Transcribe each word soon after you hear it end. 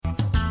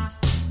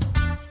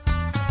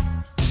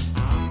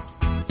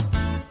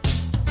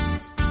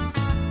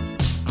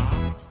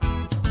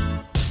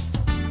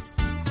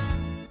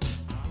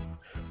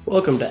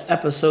Welcome to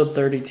episode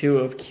 32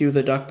 of Cue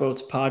the Duck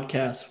Boats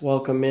podcast.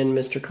 Welcome in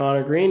Mr.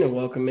 Connor Green and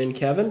welcome in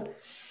Kevin.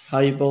 How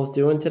you both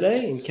doing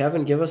today? And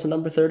Kevin, give us a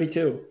number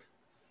 32.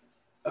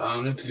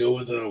 I'm going to go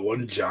with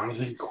one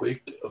Jonathan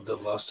Quick of the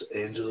Los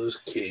Angeles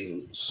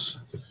Kings.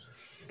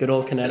 Good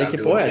old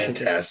Connecticut I'm doing boy.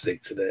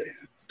 fantastic today.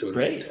 Doing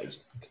great.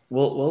 Fantastic.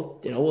 We'll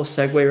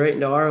segue right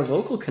into our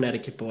local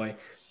Connecticut boy,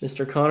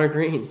 Mr. Connor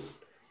Green.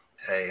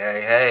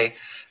 Hey.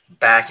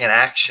 Back in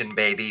action,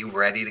 baby.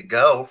 Ready to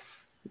go.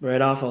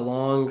 Right off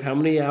how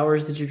many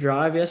hours did you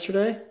drive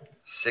yesterday?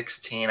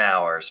 16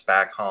 hours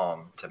back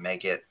home to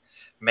make it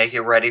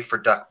ready for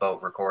duck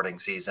boat recording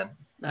season.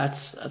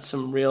 That's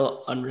some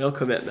unreal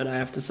commitment, I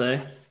have to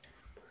say.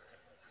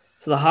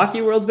 So the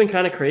hockey world's been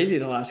kind of crazy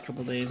the last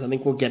couple of days. I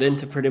think we'll get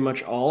into pretty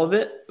much all of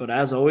it, but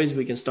as always,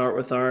 we can start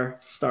with our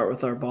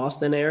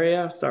Boston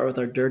area, start with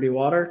our dirty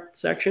water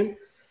section.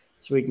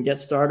 So we can get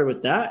started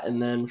with that,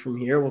 and then from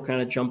here we'll kind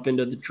of jump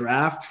into the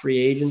draft, free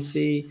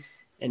agency,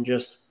 and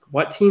just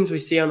what teams we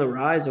see on the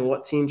rise and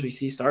what teams we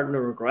see starting to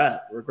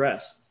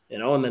regress.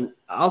 And then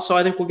also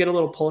I think we'll get a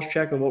little pulse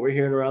check of what we're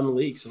hearing around the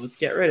league. So let's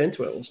get right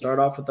into it. We'll start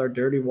off with our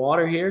dirty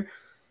water here,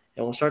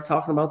 and we'll start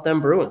talking about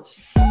them Bruins.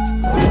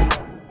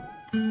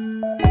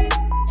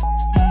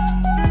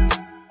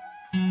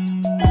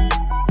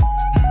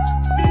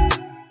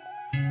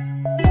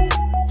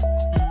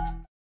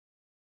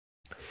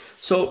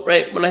 So,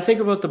 right, when I think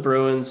about the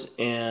Bruins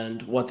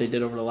and what they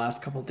did over the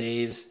last couple of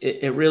days,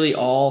 it really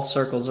all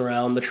circles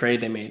around the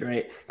trade they made,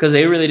 right? Because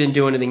they really didn't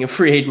do anything in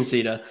free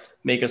agency to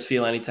make us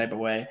feel any type of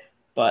way.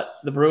 But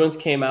the Bruins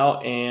came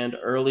out, and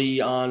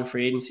early on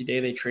free agency day,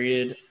 they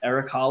traded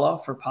Erik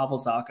Haula for Pavel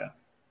Zacha.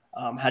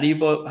 How do you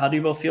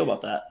both feel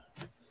about that?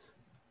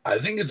 I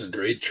think it's a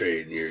great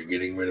trade. You're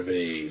getting rid of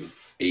a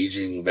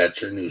aging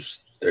veteran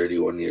who's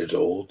 31 years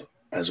old,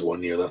 has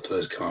 1 year left on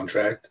his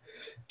contract.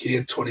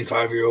 Getting a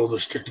 25-year-old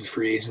restricted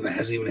free agent that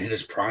hasn't even hit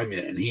his prime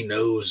yet, and he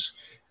knows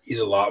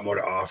he's a lot more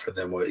to offer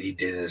than what he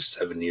did in his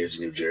 7 years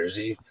in New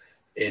Jersey,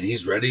 and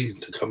he's ready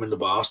to come into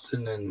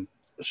Boston and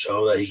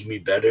show that he can be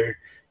better.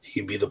 He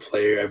can be the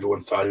player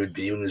everyone thought he would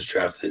be when he was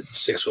drafted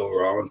 6th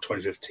overall in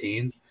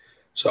 2015.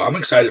 So I'm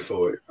excited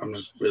for it.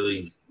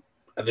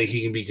 I think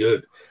he can be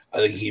good. I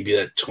think he can be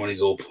that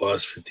 20-goal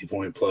plus,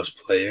 50-point plus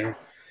player,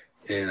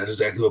 and that's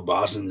exactly what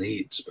Boston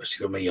needs,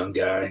 especially from a young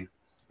guy.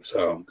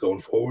 So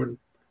going forward,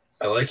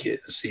 I like it.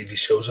 Let's see if he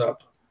shows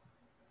up.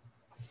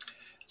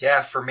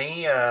 Yeah, for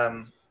me,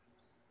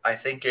 I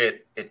think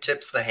it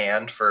tips the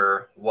hand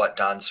for what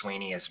Don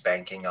Sweeney is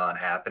banking on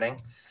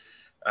happening.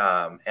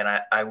 And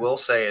I will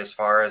say, as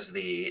far as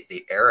the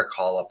Erik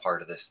Haula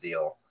part of this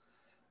deal,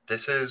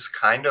 this is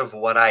kind of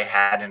what I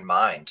had in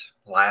mind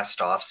last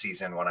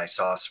offseason when I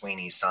saw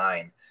Sweeney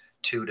sign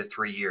 2 to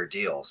 3 year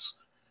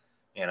deals.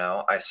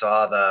 I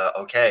saw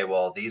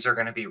these are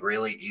going to be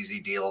really easy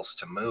deals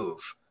to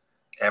move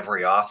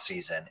every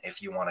offseason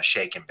if you want to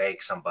shake and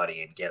bake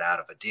somebody and get out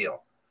of a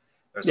deal.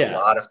 There's a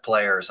lot of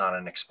players on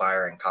an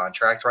expiring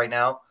contract right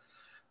now.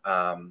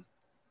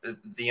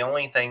 The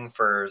only thing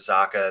for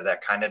Zacha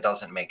that kind of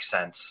doesn't make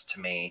sense to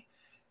me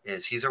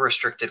is he's a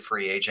restricted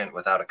free agent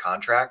without a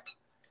contract.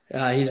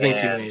 He's being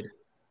QA'd.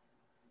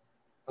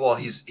 Well,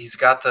 he's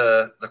got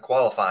the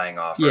qualifying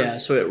offer. Yeah,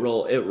 so it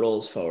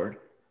rolls forward.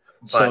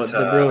 But,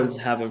 so the Bruins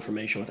have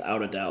information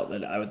without a doubt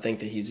that I would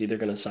think that he's either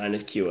going to sign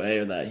his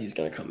QA or that he's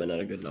going to come in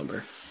at a good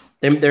number.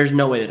 There's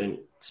no way they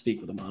didn't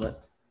speak with him on it.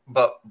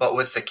 But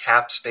with the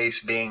cap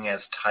space being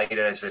as tight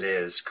as it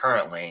is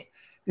currently,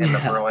 and the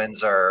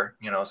Bruins are,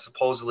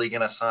 supposedly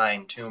going to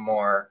sign 2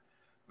 more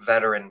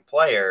veteran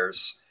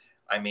players,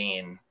 I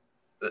mean,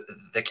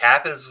 the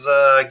cap is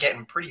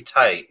getting pretty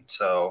tight.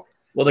 So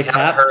well, the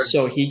cap,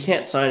 so he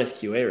can't sign his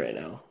QA right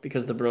now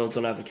because the Bruins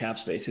don't have the cap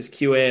space. His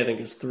QA, I think,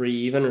 is 3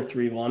 even or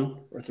 3-1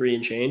 or 3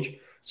 and change.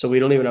 So we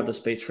don't even have the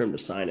space for him to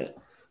sign it.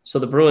 So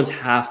the Bruins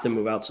have to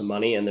move out some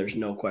money, and there's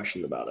no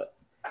question about it.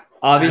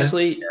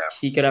 Obviously,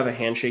 he could have a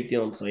handshake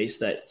deal in place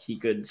that he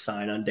could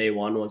sign on day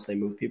one once they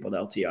move people to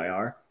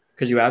LTIR,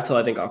 because you have till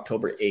I think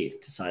October 8th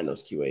to sign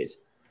those QAs,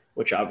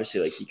 which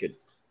obviously he could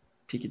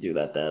do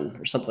that then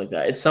or something like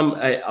that. It's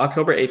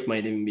October 8th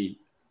might even be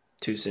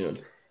too soon.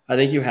 I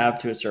think you have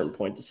to a certain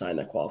point to sign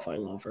that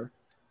qualifying offer.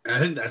 I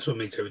think that's what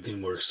makes everything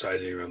more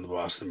exciting around the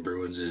Boston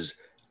Bruins is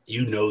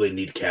they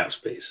need cap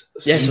space.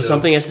 So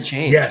something has to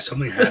change. Yeah,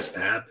 something has to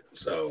happen.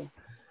 So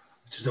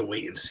it's just a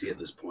wait and see at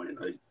this point.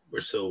 We're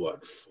still,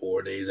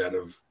 4 days out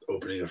of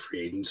opening a free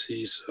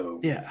agency.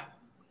 So yeah.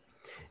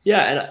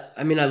 And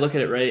I mean, I look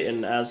at it, right,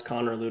 and as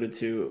Connor alluded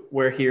to,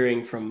 we're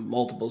hearing from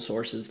multiple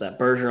sources that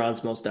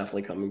Bergeron's most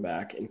definitely coming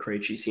back, and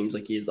Krejci seems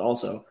like he is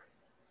also.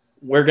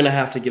 We're going to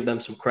have to give them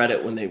some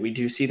credit when we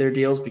do see their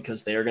deals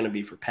because they are going to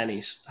be for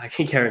pennies. I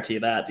can guarantee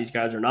that. These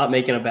guys are not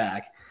making it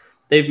back.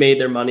 They've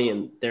made their money,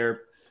 and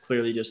they're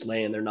clearly just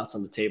laying their nuts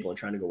on the table and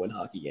trying to go win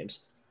hockey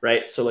games,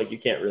 right? So, you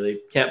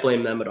can't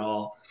blame them at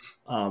all.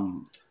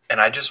 And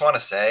I just want to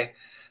say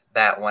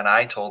that when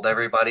I told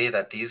everybody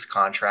that these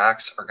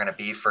contracts are going to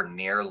be for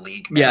near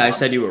league minimum, I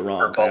said you were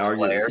wrong. for both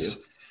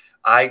players,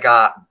 I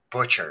got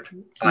butchered.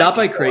 Not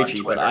by people on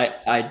Krejci, but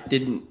Twitter.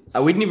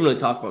 we didn't even really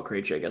talk about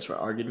Krejci. I guess we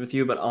argued with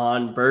you, but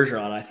on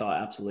Bergeron, I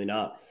thought absolutely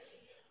not.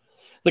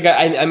 Like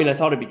I mean, I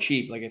thought it'd be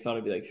cheap. Like I thought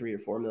it'd be like 3 or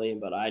 4 million,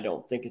 but I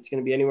don't think it's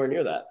going to be anywhere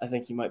near that. I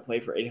think he might play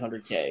for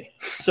 $800K.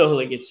 So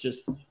like it's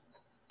just,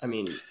 I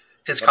mean,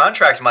 his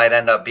contract might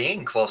end up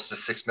being close to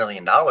 $6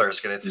 million. Going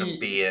to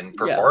be in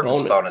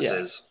performance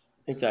bonuses.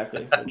 Yeah,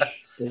 exactly, which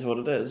is what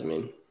it is. I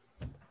mean,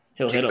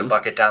 he'll Kick hit him. the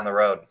bucket down the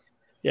road.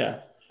 Yeah.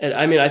 And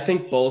I mean, I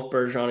think both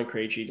Bergeron and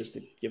Krejci, just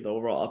to give the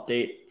overall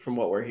update from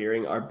what we're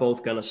hearing, are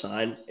both going to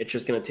sign. It's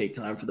just going to take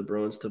time for the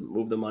Bruins to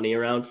move the money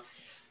around.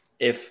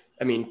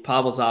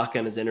 Pavel Zacha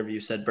in his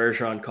interview said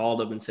Bergeron called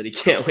him and said he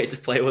can't wait to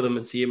play with him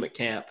and see him at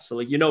camp. So,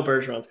 like,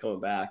 Bergeron's coming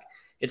back.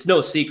 It's no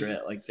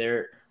secret. Like,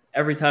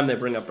 every time they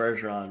bring up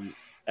Bergeron,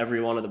 every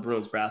one of the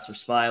Bruins brats are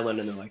smiling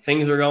and they're like,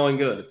 things are going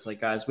good. It's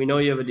like, guys, we know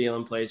you have a deal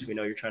in place. We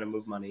know you're trying to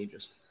move money.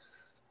 Just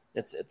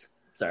it's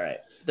all right.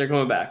 They're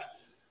coming back.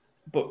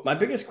 But my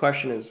biggest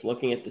question is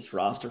looking at this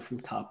roster from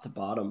top to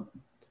bottom.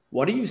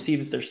 What do you see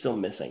that they're still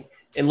missing?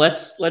 And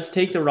let's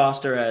take the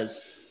roster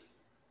as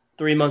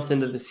 3 months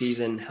into the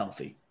season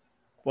healthy.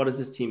 What is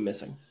this team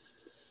missing?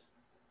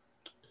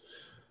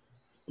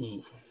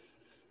 I'll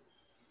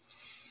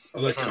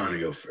let Connor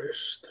go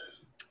first.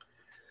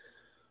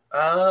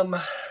 In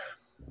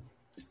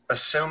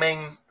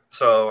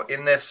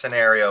this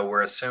scenario,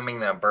 we're assuming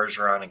that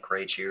Bergeron and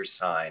Krejci are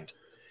signed.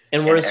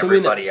 And we're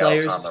assuming that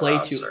players play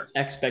to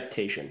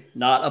expectation,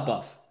 not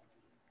above,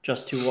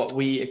 just to what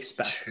we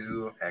expect.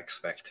 To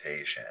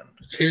expectation.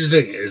 Here's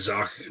the thing. Is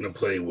Zacha going to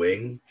play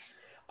wing?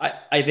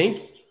 I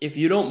think if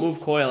you don't move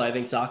Coyle, I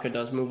think Zacha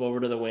does move over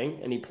to the wing,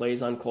 and he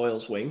plays on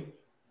Coyle's wing,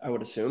 I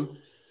would assume.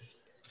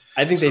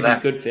 I think they'd be a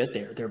good fit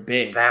there. They're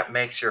big. That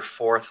makes your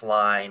fourth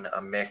line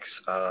a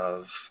mix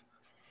of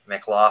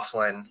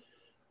McLaughlin,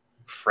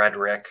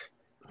 Frederick,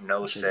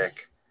 Nosek,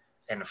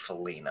 and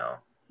Foligno.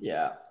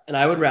 Yeah. And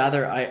I would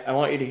rather, I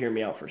want you to hear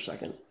me out for a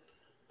second.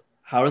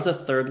 How does a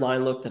third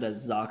line look that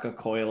has Zacha,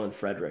 Coyle, and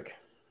Frederick?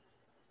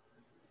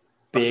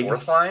 Big. A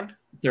fourth line?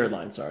 Third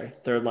line, sorry.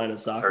 Third line of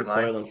Zacha,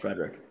 Coyle, and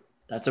Frederick.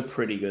 That's a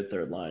pretty good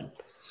third line.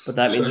 But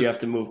that means you have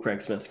to move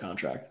Craig Smith's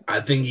contract. I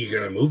think you're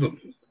going to move him.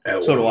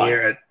 At 1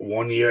 year at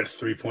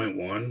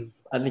 3.1.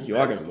 I think you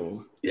are going to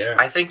move him. Yeah.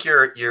 I think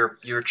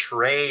your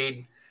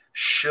trade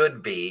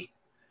should be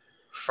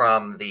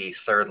from the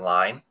third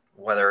line,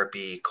 whether it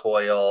be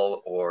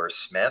Coyle or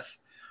Smith,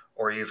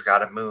 or you've got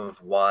to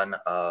move one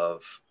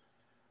of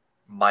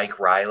Mike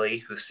Riley,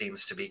 who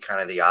seems to be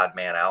kind of the odd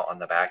man out on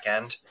the back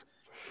end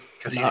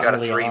because he's got a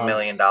 $3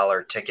 million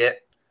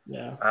ticket.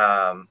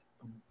 Yeah.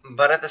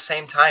 But at the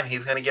same time,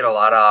 he's going to get a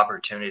lot of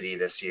opportunity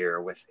this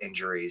year with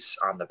injuries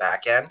on the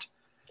back end.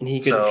 And he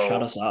could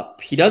shut us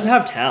up. He does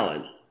have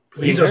talent.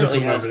 He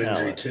doesn't have an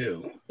injury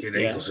too. An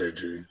ankle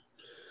surgery.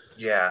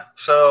 Yeah.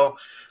 So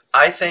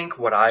I think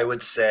what I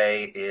would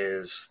say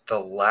is the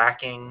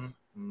lacking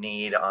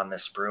need on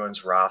this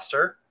Bruins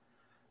roster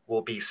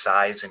will be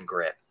size and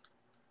grit.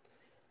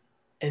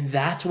 And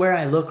that's where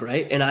I look,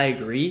 right? And I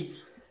agree.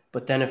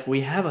 But then if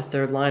we have a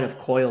third line of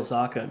Coyle,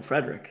 Zacha, and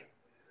Frederick.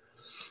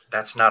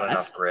 That's not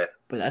enough grit.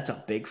 But that's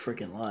a big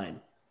freaking line.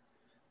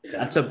 Yeah.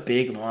 That's a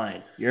big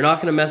line. You're not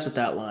going to mess with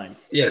that line.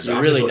 Yeah, you're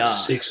really not.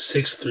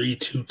 6'3",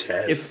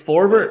 210.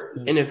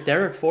 If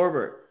Derek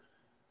Forbort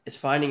is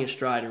finding his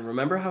stride, and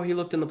remember how he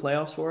looked in the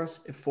playoffs for us?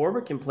 If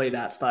Forbort can play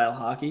that style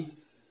hockey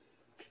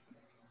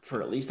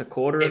for at least a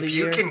quarter of the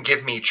year. If you can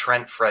give me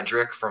Trent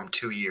Frederick from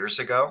 2 years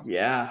ago.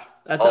 Yeah.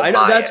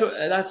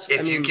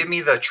 If you give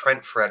me the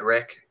Trent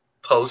Frederick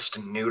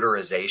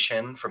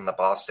post-neuterization from the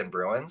Boston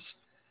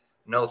Bruins,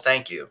 no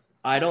thank you.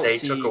 They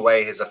took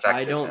away his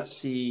effectiveness. I don't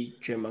see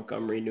Jim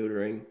Montgomery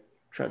neutering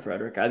Trent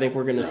Frederick. I think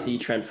we're going to see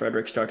Trent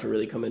Frederick start to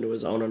really come into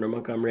his own under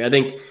Montgomery. I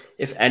think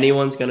if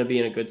anyone's going to be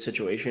in a good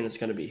situation, it's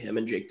going to be him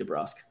and Jake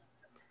DeBrusk.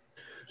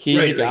 He's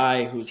a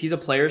guy he's a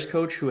player's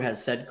coach who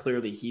has said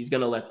clearly he's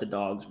going to let the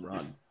dogs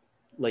run.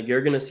 Like,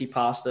 you're going to see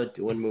Pasta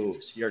doing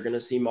moves. You're going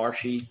to see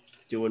Marshy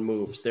doing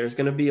moves. There's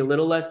going to be a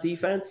little less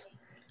defense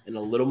and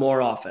a little more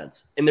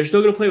offense. And they're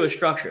still going to play with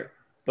structure.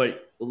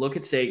 But look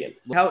at Sagan.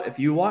 If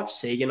you watch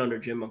Sagan under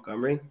Jim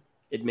Montgomery,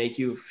 it'd make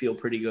you feel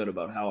pretty good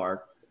about how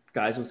our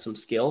guys with some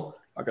skill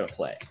are going to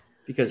play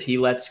because he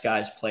lets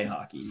guys play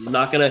hockey. You're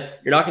not going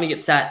to get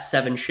sat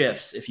 7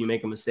 shifts if you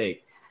make a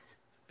mistake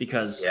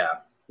because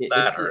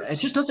that hurts. It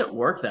just doesn't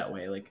work that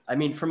way. Like, I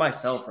mean, for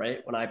myself,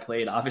 right, when I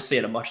played, obviously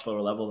at a much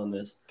lower level than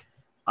this,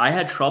 I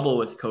had trouble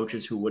with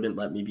coaches who wouldn't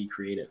let me be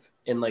creative.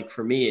 And, like,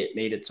 for me, it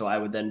made it so I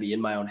would then be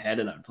in my own head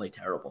and I'd play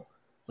terrible.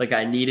 Like,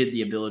 I needed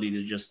the ability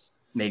to just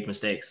make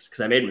mistakes because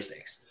I made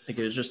mistakes. Like,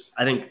 it was just,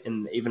 I think,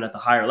 even at the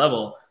higher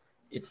level,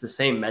 it's the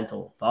same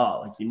mental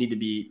thought. Like, you need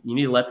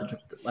to let the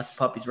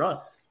puppies run.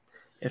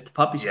 If the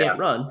puppies can't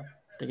run,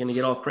 they're going to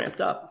get all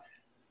cramped up.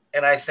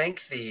 And I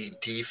think the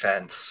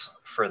defense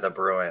for the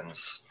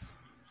Bruins,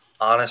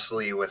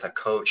 honestly, with a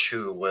coach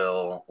who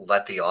will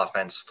let the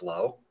offense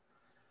flow,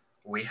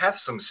 we have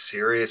some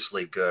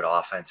seriously good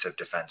offensive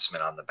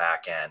defensemen on the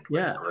back end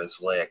with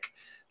Grzelcyk,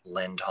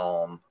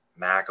 Lindholm,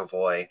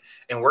 McAvoy,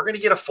 and we're going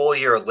to get a full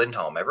year of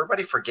Lindholm.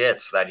 Everybody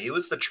forgets that he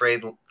was the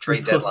trade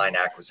deadline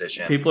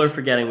acquisition. People are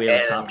forgetting we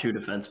have a top 2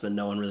 defenseman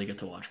no one really get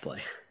to watch play.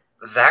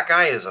 That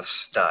guy is a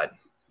stud.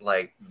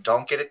 Like,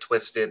 don't get it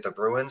twisted. The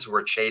Bruins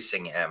were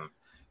chasing him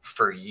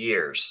for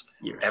years.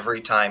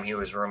 Every time he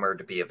was rumored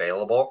to be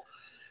available.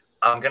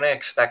 I'm going to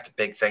expect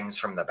big things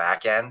from the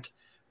back end.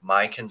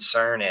 My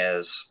concern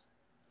is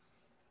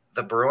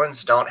the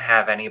Bruins don't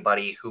have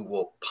anybody who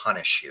will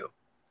punish you.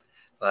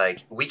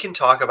 Like, we can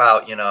talk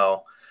about,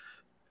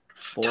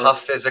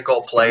 tough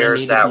physical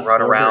players that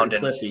run around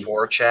and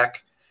forecheck,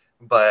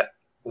 but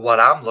what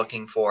I'm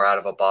looking for out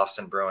of a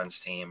Boston Bruins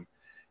team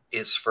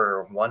is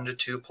for 1 to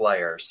 2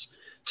 players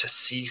to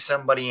see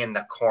somebody in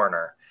the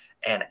corner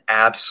and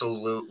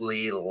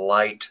absolutely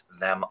light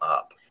them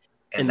up.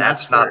 And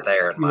that's not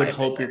there in my opinion.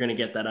 You would hope you're going to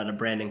get that out of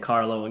Brandon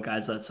Carlo and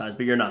guys that size,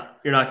 but you're not.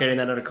 You're not getting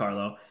that out of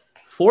Carlo.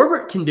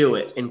 Forbort can do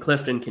it, and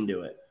Clifton can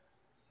do it.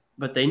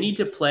 But they need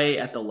to play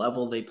at the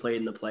level they played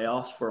in the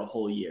playoffs for a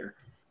whole year.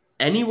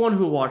 Anyone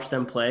who watched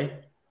them play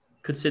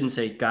could sit and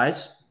say,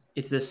 guys,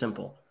 it's this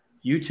simple.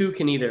 You two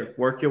can either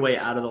work your way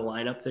out of the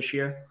lineup this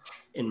year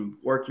and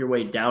work your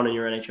way down in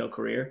your NHL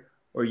career,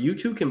 or you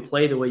two can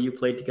play the way you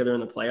played together in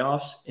the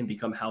playoffs and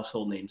become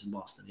household names in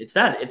Boston. It's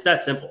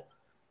that simple.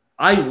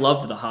 I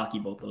loved the hockey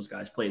both those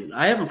guys played. And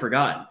I haven't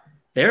forgotten.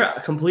 They're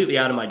completely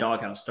out of my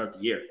doghouse to start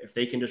the year if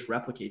they can just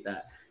replicate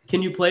that.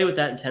 Can you play with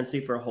that intensity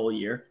for a whole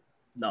year?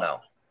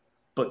 No.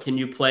 But can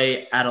you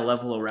play at a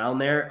level around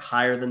there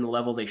higher than the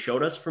level they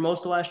showed us for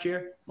most of last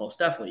year? Most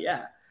definitely,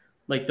 yeah.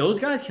 Like, those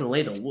guys can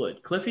lay the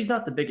wood. Cliffy's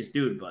not the biggest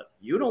dude, but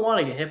you don't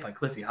want to get hit by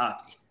Cliffy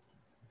hockey.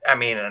 I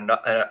mean,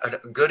 a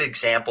good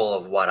example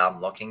of what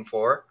I'm looking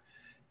for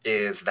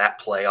is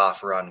that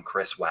playoff run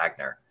Chris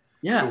Wagner.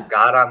 Yeah. Who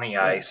got on the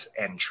ice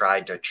and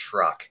tried to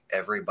truck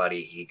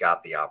everybody he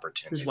got the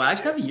opportunity. Does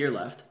Wags have a year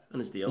left on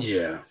his deal?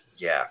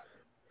 Yeah.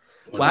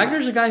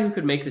 Wagner's a guy who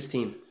could make this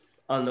team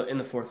in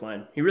the fourth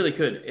line. He really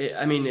could.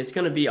 It's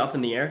going to be up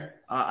in the air.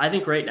 I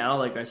think right now,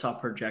 like, I saw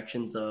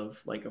projections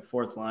of like a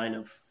fourth line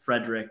of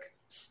Frederick,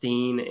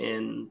 Steen,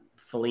 and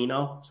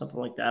Foligno, something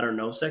like that, or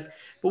Nosek.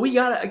 But we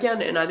got it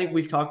again, and I think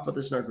we've talked about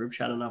this in our group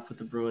chat enough with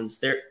the Bruins.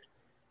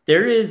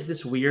 There is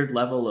this weird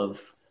level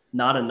of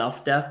not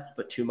enough depth,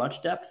 but too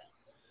much depth.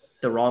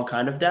 The wrong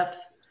kind of depth.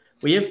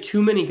 We have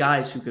too many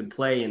guys who could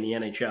play in the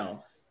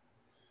NHL.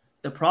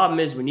 The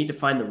problem is we need to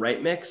find the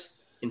right mix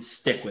and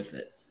stick with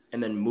it,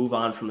 and then move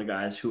on from the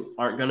guys who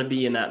aren't going to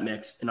be in that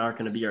mix and aren't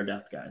going to be our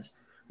depth guys.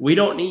 We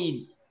don't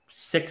need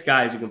 6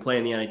 guys who can play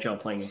in the NHL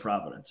playing in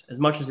Providence. As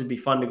much as it'd be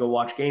fun to go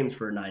watch games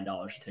for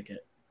 $9 a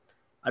ticket,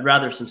 I'd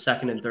rather some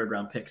second and third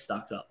round picks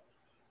stocked up.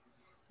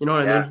 You know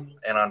what I mean?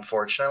 And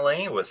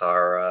unfortunately, with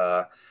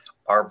our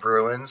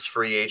Bruins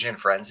free agent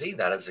frenzy,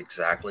 that is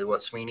exactly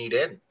what Sweeney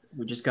did.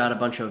 We just got a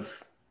bunch of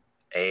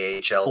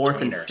AHL fourth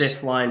tweeners. And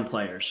fifth line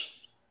players.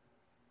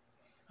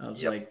 I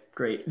was like,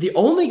 great. The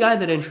only guy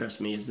that interests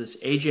me is this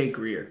AJ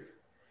Greer.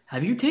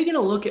 Have you taken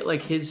a look at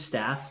like his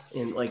stats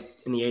in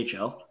the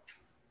AHL?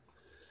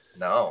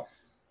 No.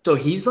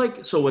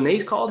 So when they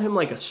called him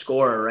like a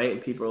scorer, right?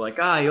 And people are like,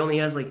 he only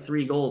has like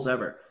 3 goals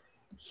ever.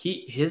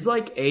 His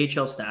like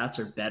AHL stats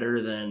are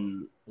better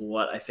than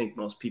what I think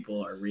most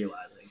people are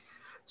realizing.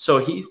 So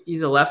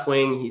he's a left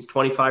wing. He's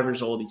 25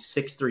 years old. He's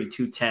 6'3",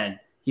 210.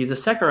 He's a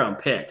second-round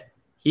pick.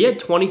 He had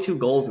 22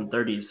 goals and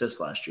 30 assists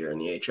last year in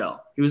the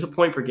AHL. He was a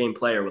point-per-game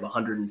player with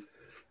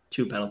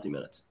 102 penalty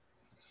minutes.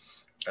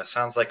 That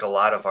sounds like a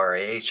lot of our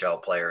AHL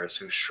players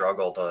who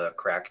struggle to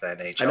crack that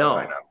NHL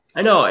lineup.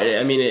 I know.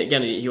 I mean,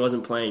 again, he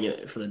wasn't playing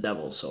it for the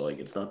Devils, so like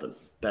it's not the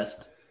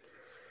best.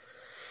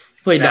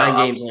 He played 9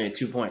 games and only had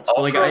 2 points.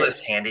 I'll throw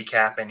this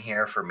handicap in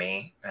here for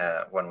me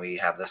when we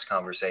have this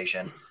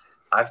conversation.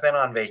 I've been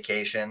on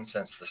vacation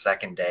since the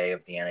second day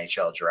of the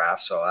NHL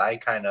draft, so I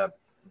kind of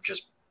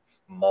just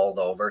mulled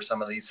over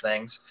some of these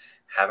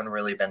things. Haven't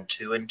really been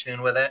too in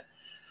tune with it.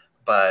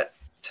 But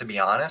to be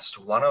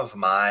honest, one of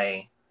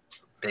my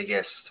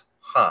biggest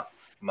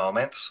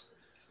moments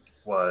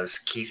was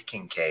Keith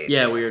Kincaid.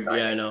 Yeah, weird.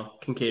 Yeah, I know.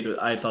 Kincaid,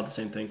 I thought the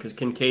same thing because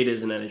Kincaid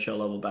is an NHL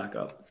level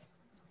backup.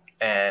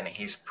 And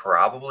he's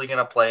probably going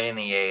to play in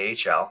the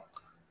AHL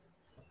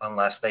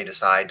unless they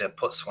decide to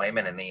put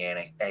Swayman in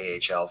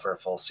the AHL for a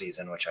full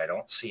season, which I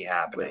don't see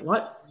happening. Wait,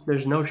 what?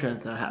 There's no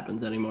chance that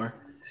happens anymore.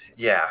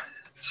 Yeah.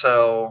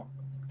 So,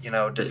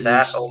 does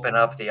that open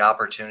up the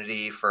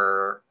opportunity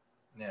for,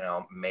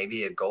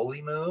 maybe a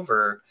goalie move,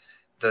 or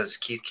does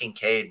Keith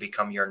Kincaid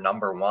become your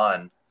number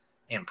one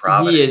in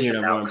Providence? He is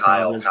your number one in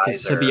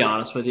Providence. To be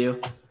honest with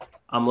you,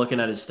 I'm looking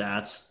at his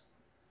stats,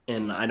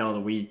 and I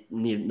know that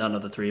none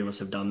of the 3 of us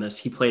have done this.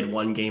 He played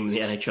 1 game in the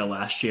NHL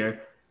last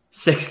year,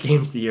 6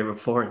 games the year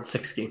before, and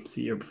 6 games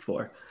the year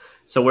before.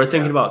 So we're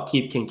thinking about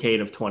Keith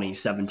Kincaid of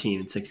 2017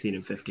 and 16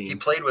 and 15. He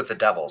played with the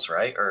Devils,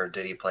 right? Or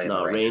did he play in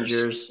the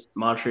Rangers?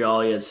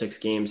 Montreal, he had 6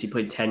 games. He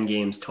played 10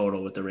 games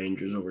total with the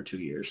Rangers over 2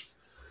 years.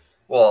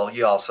 Well,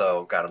 you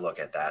also got to look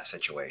at that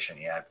situation.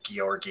 You have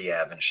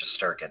Georgiev and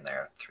Shesterkin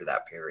there through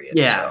that period.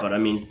 Yeah, so but I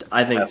mean,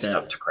 I think that's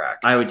tough to crack.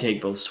 I would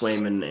take both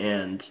Swayman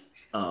and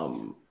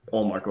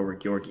Ullmark over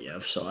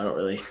Georgiev, so I don't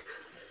really.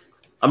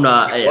 I'm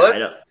not. You would? I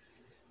don't.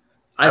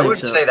 I think would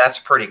so. say that's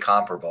pretty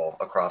comparable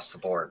across the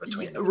board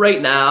between them.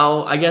 Right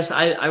now, I guess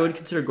I would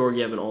consider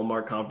Georgiev and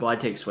Ullmark comparable. I'd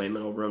take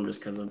Swayman over him just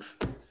because of.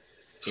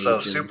 So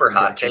age super and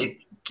hot projection.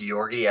 take.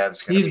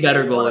 Georgiev's going to be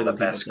better one goalie of the than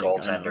people best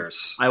think,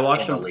 goaltenders. I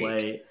watched in the him league.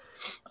 play.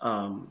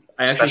 I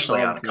actually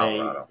Especially saw on him play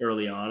Colorado.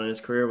 early on in his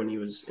career when he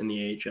was in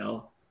the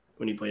AHL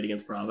when he played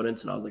against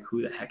Providence, and I was like,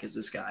 "Who the heck is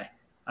this guy?"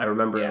 I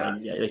remember,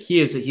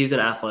 he's an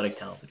athletic,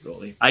 talented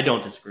goalie. I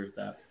don't disagree with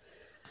that.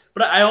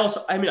 But I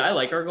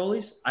like our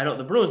goalies.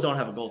 The Bruins don't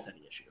have a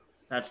goaltending issue.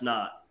 That's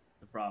not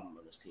the problem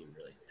on this team,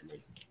 really, to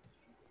me.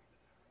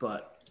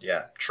 But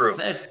yeah, true.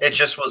 It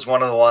just was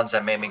one of the ones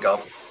that made me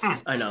go.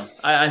 I know.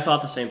 I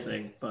thought the same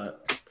thing,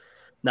 but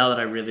now that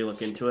I really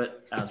look into it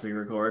as we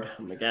record,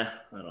 I'm like, I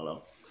don't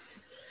know.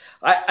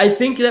 I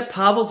think that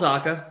Pavel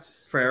Zacha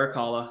for Erik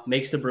Haula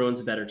makes the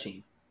Bruins a better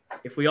team.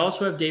 If we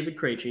also have David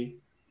Krejci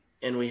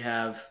and we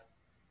have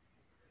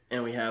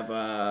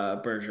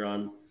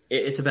Bergeron,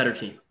 it's a better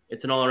team.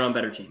 It's an all-around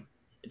better team.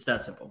 It's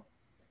that simple.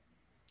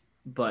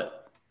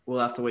 But we'll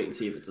have to wait and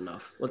see if it's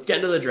enough. Let's get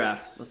into the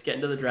draft. Let's get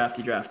into the draft.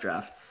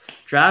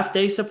 Draft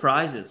day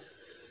surprises.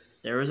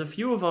 There was a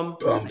few of them.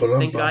 I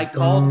think I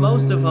called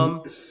most of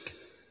them.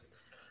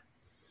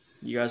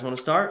 You guys want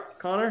to start,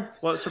 Connor?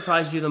 What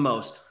surprised you the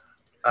most?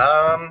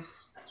 To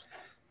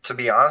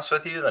be honest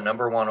with you, the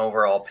number 1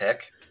 overall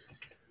pick,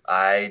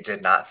 I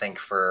did not think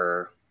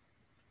for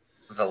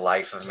the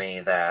life of me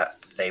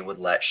that they would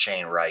let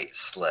Shane Wright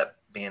slip,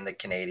 being the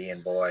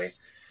Canadian boy.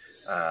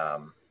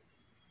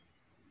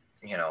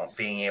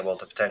 Being able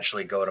to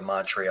potentially go to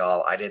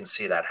Montreal. I didn't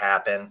see that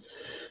happen.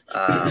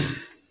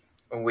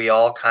 We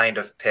all kind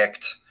of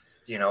picked,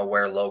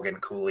 where Logan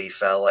Cooley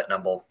fell at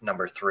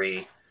number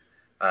 3.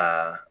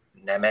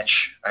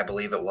 Nemec, I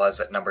believe it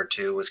was, at number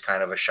 2 was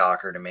kind of a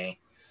shocker to me.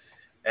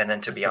 And then,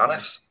 to be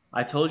honest,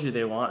 I told you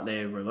they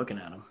were looking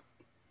at him.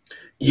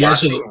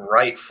 Watching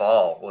Wright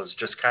fall was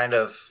just kind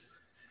of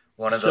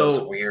one of those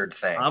weird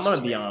things. I'm going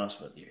to be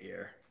honest with you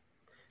here.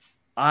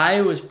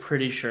 I was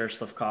pretty sure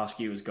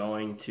Slafkovsky was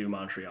going to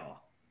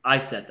Montreal. I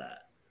said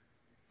that.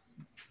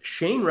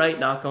 Shane Wright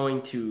not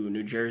going to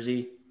New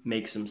Jersey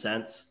makes some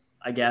sense,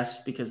 I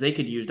guess, because they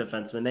could use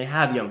defensemen. They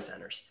have young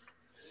centers.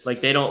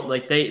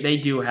 They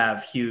do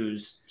have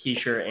Hughes,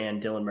 Heischer,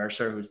 and Dylan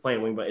Mercer, who's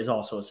playing wing, but is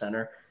also a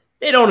center.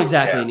 They don't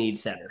exactly need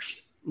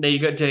centers. They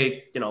go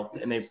to,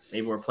 and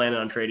they were planning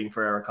on trading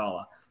for Erik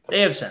Haula.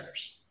 They have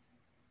centers.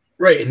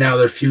 Right, and now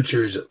their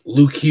future is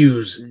Luke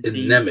Hughes and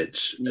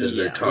Nemec as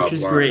their top which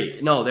is line.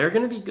 Great. No, they're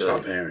going to be good.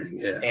 Top pairing,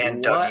 yeah.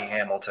 And Dougie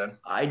Hamilton.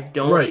 I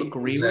don't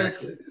agree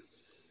with.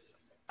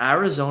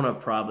 Arizona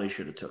probably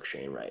should have took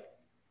Shane Wright.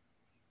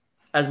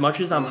 As much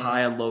as I'm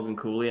high on Logan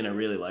Cooley and I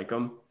really like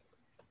him,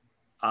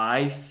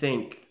 I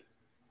think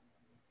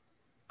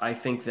I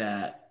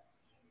can't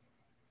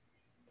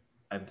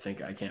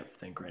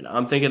think right now.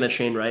 I'm thinking that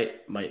Shane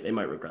Wright might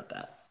regret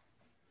that,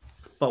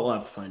 but we'll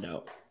have to find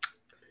out.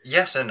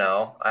 Yes and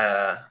no.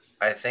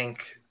 I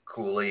think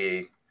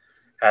Cooley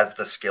has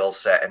the skill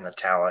set and the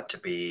talent to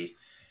be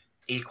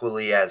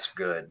equally as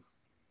good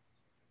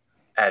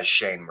as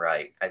Shane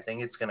Wright. I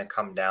think it's going to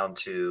come down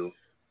to,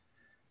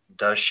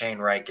 does Shane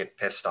Wright get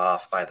pissed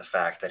off by the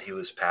fact that he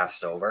was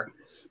passed over?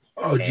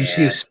 Oh, did you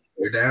see his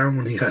stare down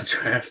when he got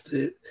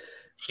drafted?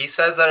 He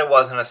says that it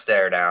wasn't a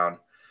stare down,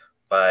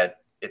 but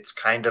it's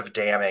kind of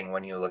damning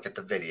when you look at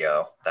the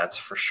video. That's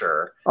for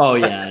sure. Oh,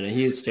 yeah.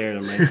 He stared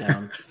him right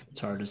down. It's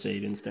hard to say he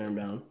didn't stare him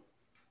down.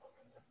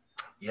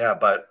 Yeah,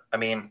 but, I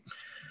mean,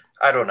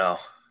 I don't know.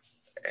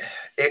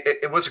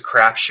 It was a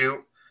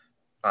crapshoot.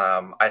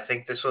 I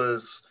think this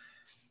was,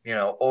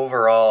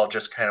 overall,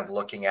 just kind of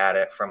looking at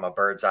it from a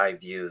bird's eye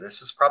view, this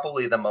was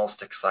probably the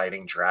most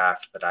exciting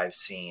draft that I've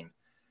seen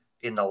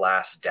in the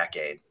last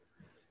decade.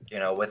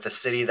 With the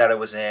city that it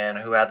was in,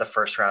 who had the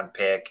first round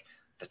pick,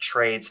 the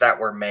trades that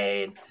were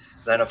made,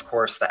 then, of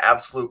course, the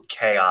absolute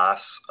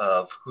chaos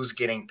of who's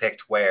getting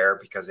picked where,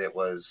 because it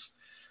was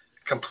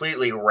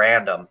completely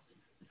random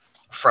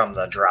from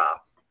the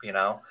drop.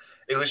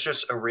 It was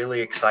just a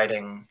really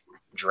exciting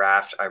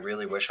draft. I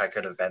really wish I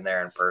could have been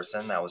there in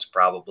person. That was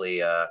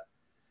probably an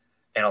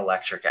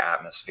electric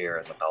atmosphere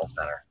in the Bell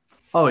Center.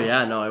 Oh,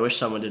 yeah. No, I wish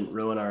someone didn't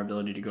ruin our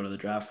ability to go to the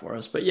draft for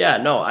us. But, yeah,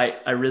 no,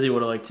 I really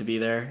would have liked to be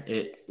there.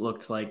 It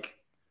looked like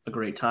a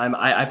great time.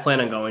 I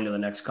plan on going to the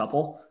next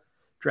couple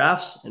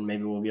drafts, and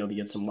maybe we'll be able to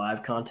get some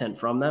live content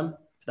from them.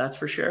 That's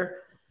for sure.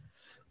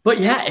 But,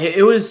 yeah,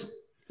 it was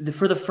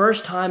for the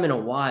first time in a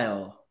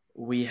while,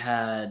 we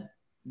had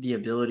the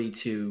ability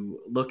to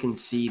look and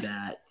see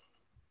that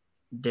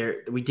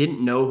we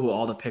didn't know who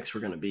all the picks were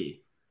going to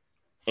be.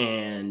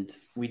 And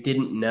we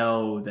didn't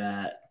know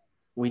that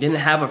we didn't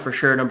have a for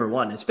sure number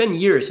 1. It's been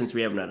years since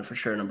we haven't had a for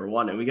sure number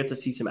 1, and we get to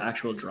see some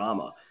actual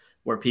drama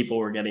where people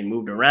were getting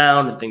moved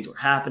around and things were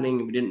happening,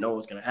 and we didn't know what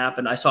was going to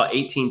happen. I saw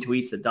 18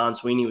 tweets that Don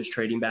Sweeney was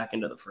trading back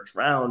into the first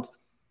round.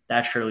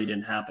 That surely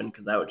didn't happen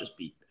because that would just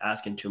be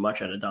asking too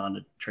much out of Don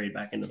to trade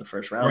back into the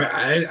first round.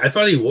 Right. I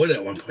thought he would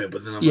at one point,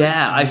 but then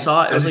I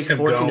saw it was like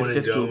 14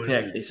 to 15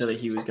 pick. They said that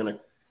he was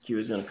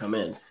gonna come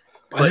in.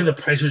 I think the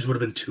prices would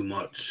have been too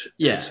much.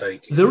 Yeah.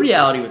 The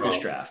reality with this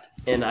draft,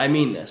 and I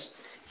mean this,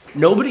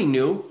 nobody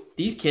knew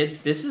these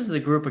kids. This is the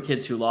group of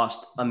kids who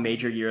lost a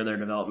major year of their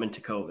development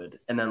to COVID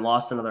and then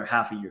lost another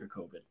half a year to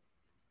COVID.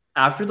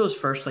 After those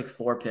first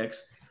 4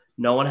 picks,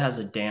 no one has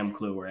a damn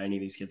clue where any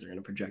of these kids are going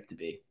to project to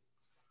be.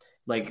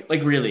 Like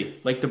really,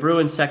 the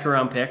Bruins second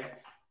round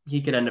pick,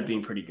 he could end up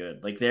being pretty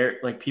good.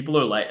 People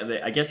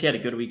are I guess he had a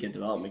good week at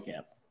development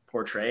camp.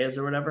 Portrayas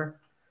or whatever.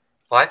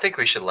 Well, I think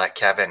we should let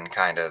Kevin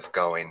kind of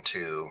go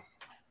into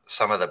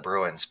some of the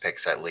Bruins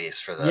picks at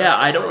least for the. Yeah,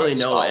 I don't really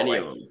know any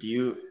of them.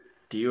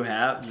 Do you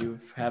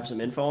have some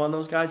info on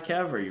those guys,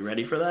 Kev? Are you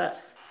ready for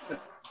that?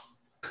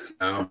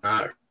 No,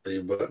 not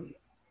really. But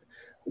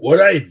what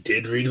I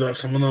did read about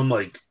some of them,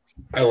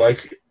 I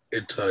like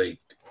it's our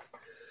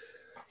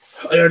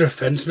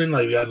defensemen,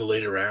 we got in the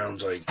later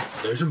rounds,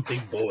 there's some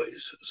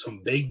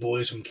big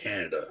boys from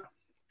Canada.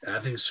 And I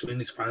think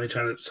Sweeney's finally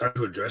trying to start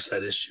to address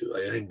that issue.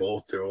 I think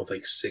they're both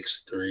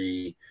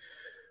 6'3".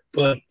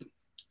 But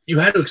you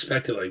had to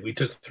expect it. We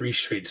took 3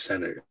 straight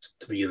centers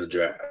to begin the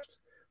draft.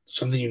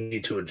 Something you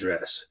need to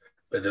address.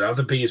 But they're not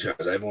the biggest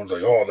guys. Everyone's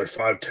oh, they're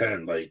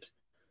 5'10".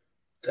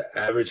 The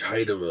average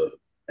height of a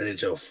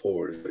NHL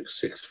forward is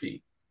 6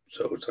 feet.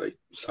 So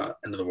it's not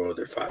end of the world.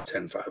 They're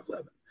 5'10",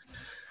 5'11".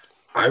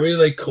 I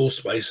really like Cole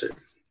Spicer.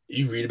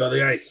 You read about the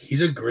guy.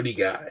 He's a gritty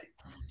guy.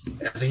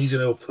 I think he's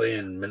going to play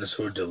in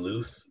Minnesota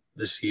Duluth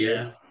this year.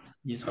 Yeah,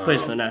 he's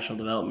plays for the National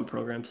Development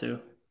Program too.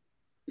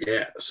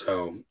 Yeah,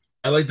 so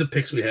I like the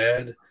picks we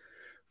had.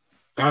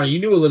 You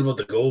knew a little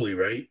about the goalie,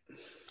 right?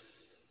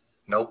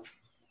 Nope.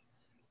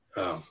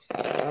 Oh,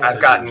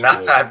 I've got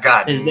nothing. I've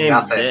got His name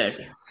nothing is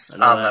Dick.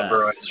 on the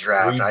Bruins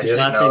draft. I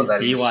just know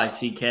that he's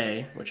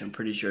BYCK, which I'm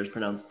pretty sure is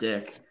pronounced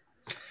Dick.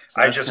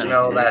 So I just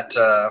know that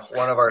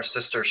one of our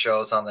sister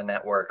shows on the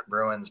network,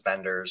 Bruins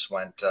Benders,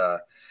 went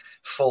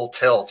full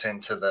tilt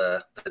into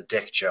the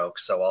dick joke,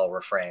 so I'll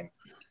refrain.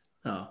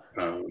 Oh,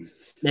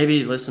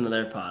 maybe listen to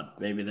their pod.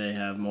 Maybe they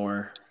have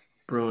more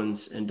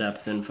Bruins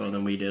in-depth info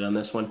than we did on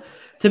this one.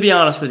 To be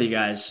honest with you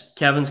guys,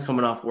 Kevin's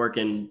coming off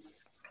working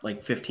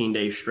 15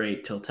 days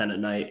straight till 10 at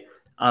night.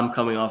 I'm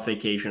coming off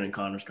vacation and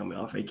Connor's coming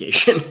off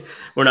vacation.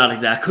 We're not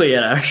exactly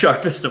at our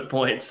sharpest of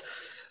points,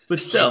 but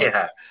still.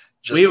 Yeah.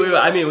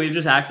 We've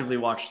just actively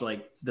watched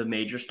the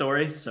major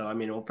stories, so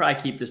we'll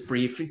probably keep this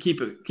brief,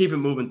 keep it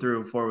moving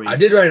through before we. I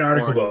did write an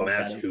article about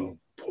Matthew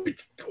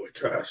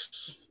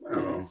Poitras. I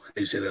don't know how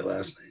you say that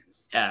last name.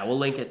 Yeah, we'll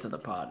link it to the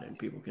pod and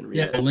people can read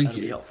it. Yeah, we'll link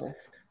That'd it. Be helpful.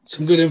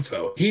 Some good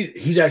info.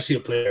 He's actually a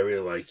player I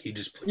really like. He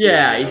just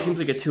he seems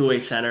like a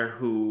two-way center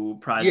who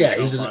prides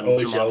himself on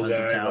OHL some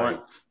offensive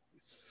talent.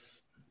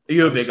 Are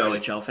you a big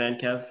OHL fan,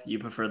 Kev? You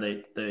prefer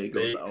they go with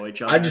the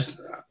OHL?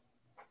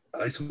 I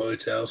like some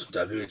OHL, some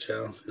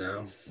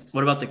WHL,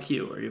 What about the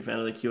Q? Are you a fan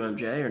of the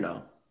QMJ or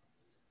no?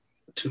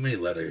 Too many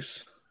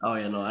letters. Oh,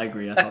 yeah, no, I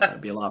agree. I thought that'd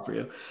be a lot for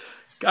you.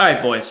 All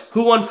right, boys.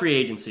 Who won free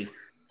agency?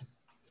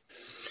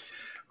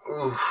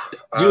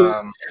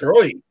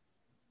 Detroit.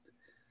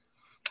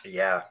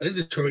 Yeah. I think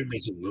Detroit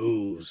made some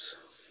moves.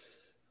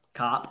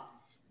 Cop.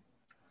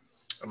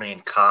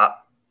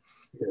 Cop,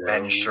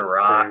 Ben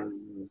Sherratt,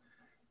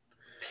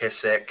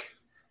 Pissick,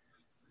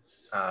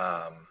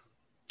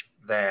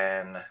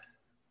 then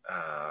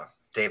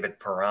David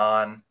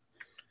Perron.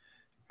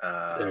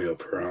 There you go,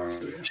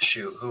 Perron.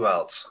 Shoot, who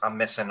else? I'm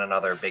missing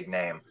another big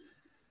name.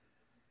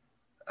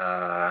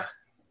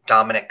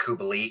 Dominic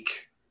Kubalik.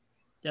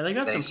 Yeah, they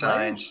got some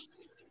signed. players.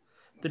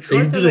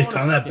 Detroit, they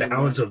found that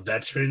balance of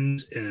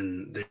veterans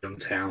and the young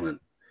talent.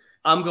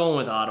 I'm going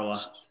with Ottawa.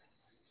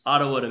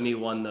 Ottawa to me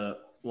won the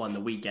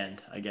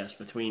weekend, I guess,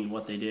 between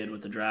what they did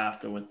with the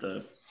draft and with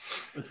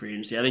free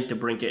agency. I think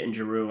DeBrincat and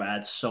Giroux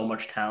add so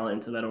much talent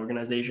into that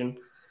organization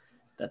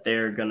that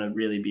they're going to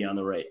really be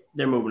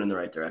they're moving in the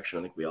right direction.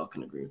 I think we all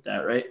can agree with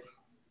that, right?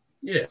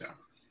 Yeah.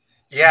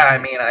 Yeah,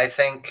 I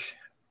think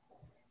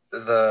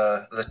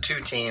the two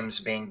teams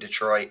being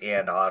Detroit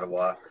and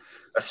Ottawa,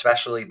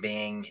 especially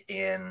being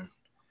in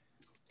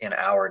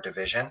our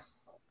division,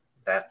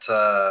 that's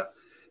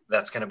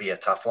going to be a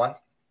tough one.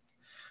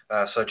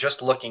 So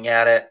just looking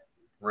at it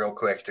real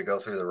quick to go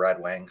through the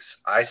Red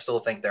Wings, I still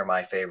think they're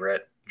my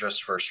favorite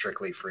just for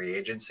strictly free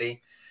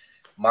agency.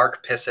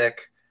 Mark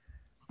Pissick,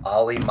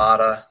 Ollie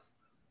Mata,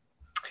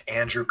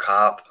 Andrew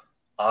Kopp,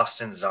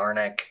 Austin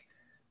Zarnik,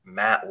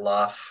 Matt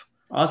Luff.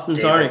 Austin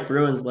Zarnik,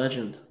 Bruins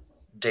legend.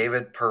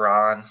 David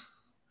Perron,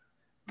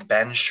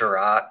 Ben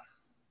Sherratt,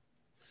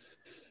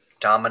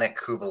 Dominic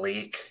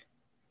Kubalik,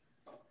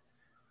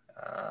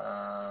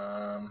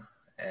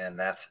 and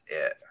that's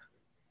it.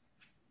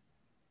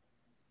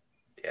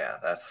 Yeah,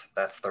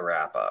 that's the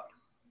wrap up.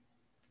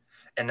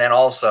 And then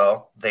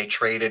also they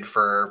traded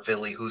for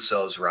Ville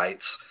Husso's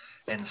rights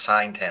and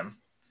signed him.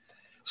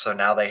 So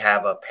now they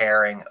have a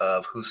pairing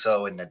of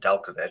Husso and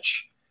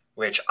Nedeljkovic,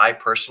 which I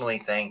personally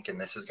think, and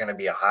this is going to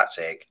be a hot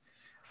take,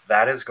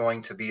 that is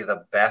going to be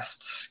the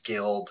best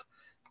skilled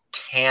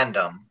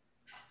tandem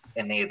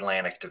in the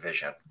Atlantic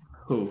Division.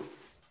 Who?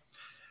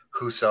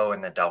 Husso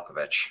and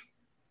Nedeljkovic.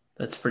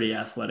 That's pretty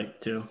athletic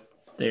too.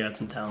 They got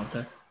some talent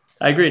there.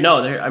 I agree.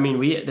 No, I mean,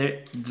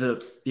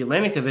 the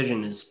Atlantic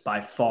Division is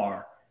by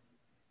far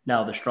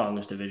now the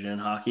strongest division in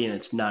hockey, and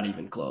it's not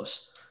even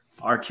close.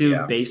 Our three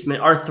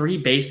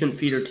basement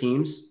feeder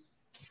teams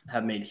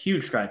have made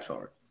huge strides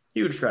forward.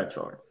 Huge strides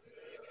forward.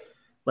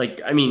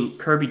 Like, I mean,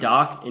 Kirby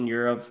Dach and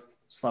Yurov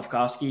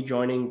Slavkovsky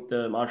joining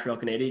the Montreal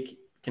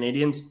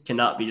Canadiens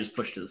cannot be just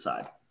pushed to the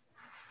side.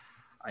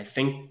 I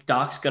think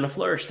Doc's going to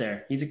flourish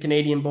there. He's a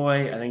Canadian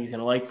boy. I think he's going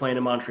to like playing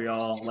in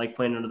Montreal, like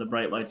playing under the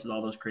bright lights with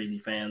all those crazy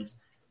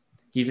fans.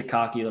 He's a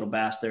cocky little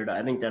bastard.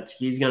 I think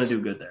he's going to do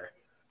good there.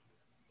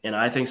 And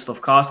I think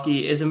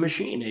Slavkovsky is a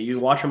machine. You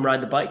watch him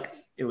ride the bike.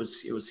 It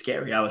was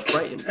scary. I was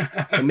frightened.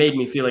 It made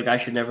me feel like I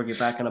should never get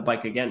back on a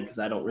bike again because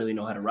I don't really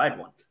know how to ride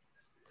one.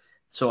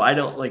 So I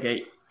don't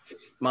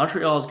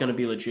Montreal is going to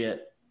be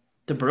legit.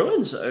 The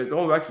Bruins,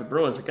 going back to the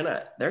Bruins,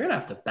 they're gonna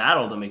have to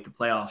battle to make the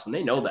playoffs, and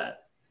they know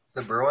that.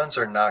 The Bruins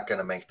are not going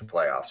to make the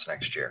playoffs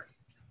next year.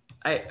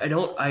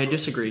 I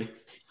disagree.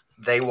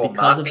 They will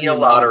not be a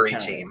lottery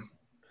team.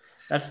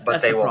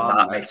 But they will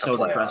not make the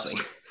playoffs.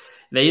 Depressing.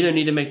 They either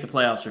need to make the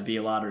playoffs or be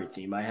a lottery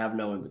team. I have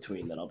no in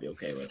between that I'll be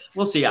okay with.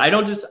 We'll see. I'm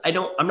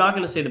not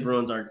going to say the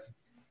Bruins aren't.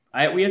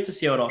 We have to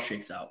see how it all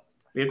shakes out.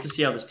 We have to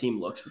see how this team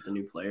looks with the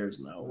new players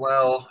now.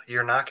 Well,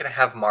 you're not going to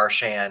have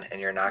Marchand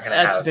and you're not going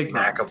to have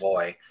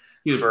McAvoy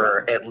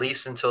for at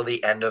least until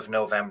the end of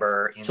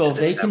November into December.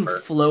 So if they can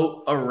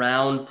float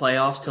around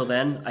playoffs till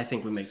then, I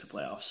think we make the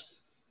playoffs.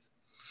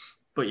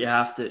 But you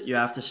have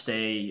to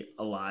stay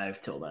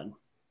alive till then.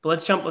 But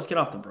let's get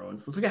off the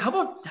Bruins. Let's look at how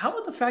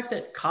about the fact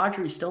that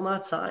Kadri's still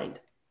not signed?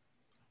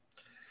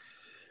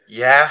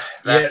 Yeah,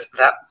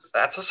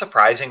 that's a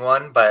surprising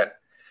one, but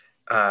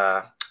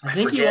I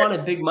think he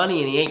wanted big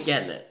money and he ain't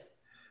getting it.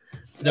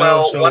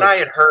 What I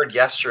had heard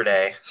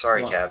yesterday,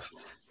 sorry, Kev,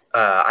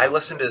 I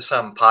listened to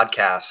some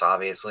podcasts,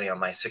 obviously, on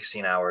my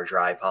 16-hour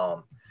drive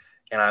home,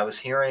 and I was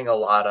hearing a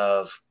lot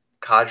of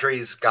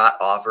Kadri's got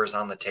offers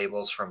on the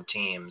tables from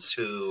teams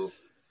who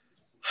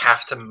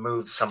have to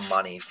move some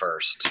money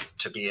first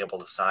to be able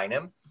to sign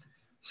him.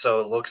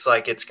 So it looks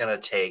like it's going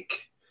to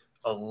take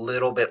a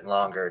little bit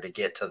longer to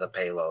get to the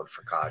payload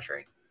for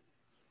Kadri.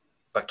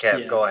 But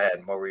Kev, go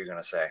ahead. What were you going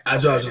to say?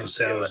 That's what I was going to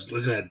say. I was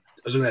looking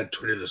at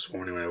Twitter this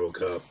morning when I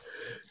woke up,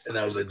 and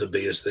that was like the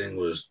biggest thing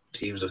was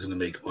teams looking to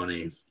make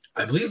money.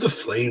 I believe the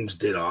Flames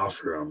did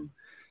offer him,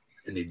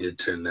 and he did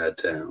turn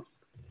that down.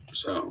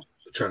 So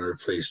they're trying to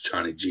replace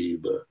Johnny G,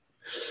 but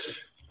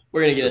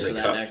we're going to get into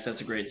that next.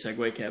 That's a great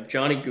segue, Kev.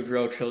 Johnny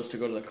Gaudreau chose to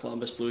go to the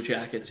Columbus Blue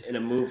Jackets in a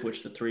move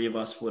which the three of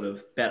us would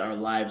have bet our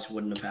lives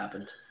wouldn't have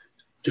happened.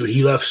 Dude,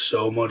 he left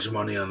so much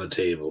money on the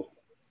table.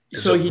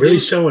 So he really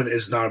showing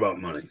it's not about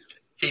money.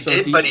 He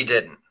did, but he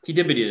didn't. He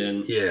did, but he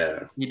didn't.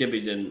 Yeah. He did, but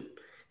he didn't.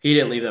 He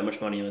didn't leave that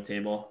much money on the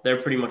table.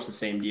 They're pretty much the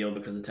same deal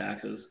because of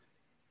taxes.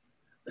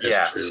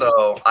 That's true.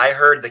 So I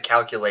heard the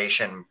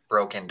calculation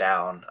broken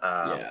down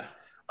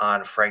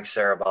on Frank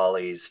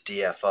Saravalli's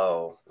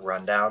DFO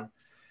rundown.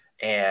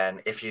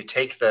 And if you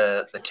take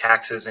the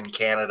taxes in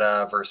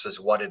Canada versus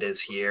what it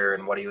is here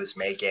and what he was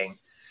making,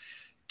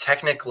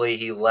 technically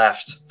he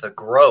left the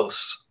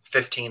gross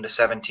 $15 to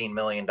 $17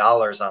 million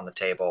on the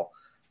table.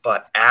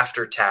 But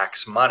after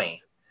tax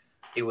money,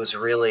 it was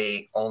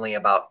really only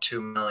about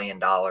 $2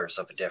 million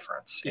of a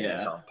difference in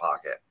his own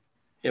pocket.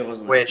 It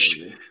wasn't.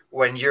 Which,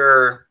 when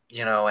you're,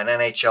 an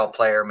NHL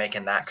player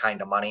making that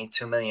kind of money,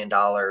 $2 million,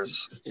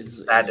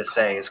 sad to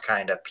say, is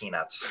kind of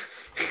peanuts.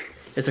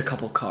 It's a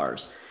couple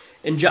cars.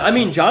 And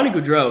Johnny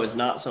Gaudreau is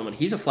not someone.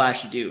 He's a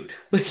flashy dude.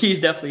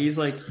 He's wearing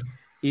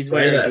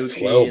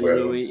Gucci and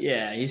Louis.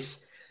 Yeah,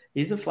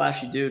 he's a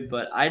flashy dude.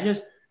 But I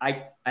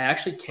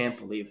actually can't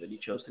believe that he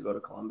chose to go to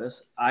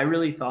Columbus. I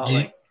really thought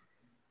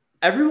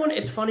everyone.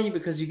 It's funny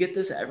because you get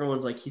this.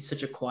 Everyone's like, he's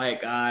such a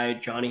quiet guy,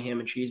 Johnny Ham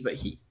and Cheese, but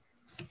he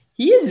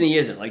is and he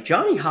isn't. Like,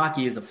 Johnny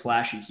Hockey is a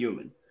flashy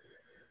human.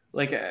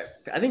 Like,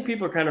 I think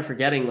people are kind of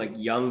forgetting like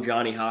young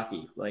Johnny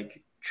Hockey,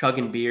 like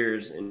chugging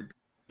beers and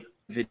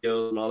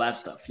videos and all that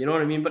stuff. You know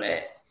what I mean? But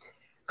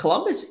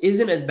Columbus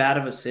isn't as bad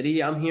of a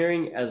city, I'm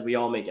hearing, as we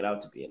all make it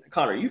out to be. And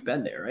Connor, you've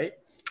been there, right?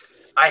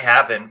 I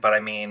haven't, but I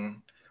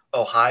mean,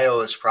 Ohio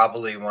is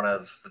probably one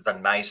of the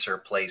nicer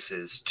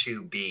places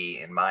to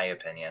be, in my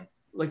opinion.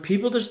 Like,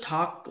 people just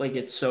talk like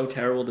it's so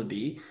terrible to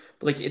be,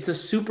 but like it's a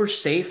super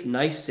safe,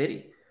 nice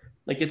city.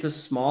 Like, it's a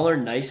smaller,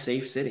 nice,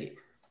 safe city.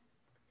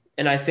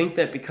 And I think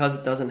that because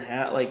it doesn't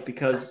have,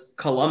 because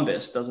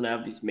Columbus doesn't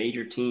have these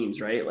major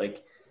teams, right?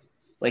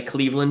 Like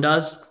Cleveland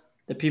does,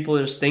 that people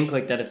just think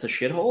like that it's a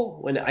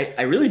shithole, when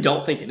I really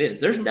don't think it is.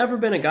 There's never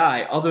been a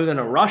guy other than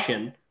a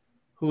Russian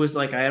who was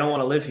like, I don't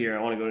want to live here.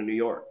 I want to go to New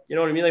York. You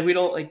know what I mean? Like, we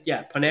don't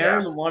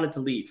Panarin wanted to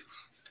leave.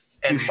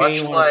 And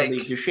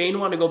Duchesne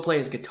wanted to go play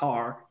his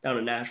guitar down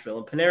in Nashville,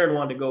 and Panarin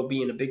wanted to go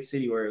be in a big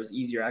city where it was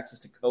easier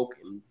access to Coke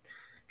and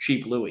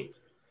cheap Louis.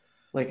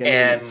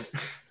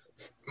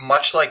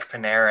 Much like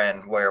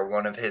Panarin, where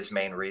one of his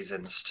main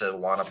reasons to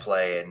want to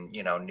play in,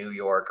 New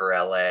York or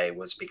LA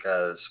was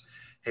because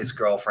his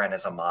girlfriend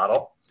is a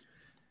model.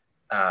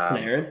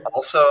 Panarin?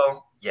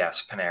 Also,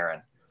 yes,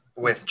 Panarin.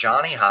 With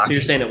Johnny Hockey. So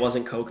you're saying it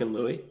wasn't Coke and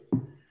Louis?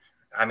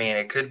 I mean,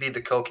 it could be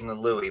the Coke and the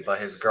Louis, but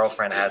his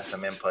girlfriend had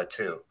some input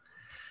too.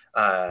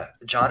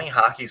 Johnny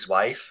Hockey's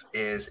wife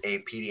is a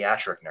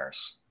pediatric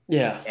nurse.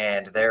 Yeah.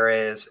 And there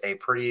is a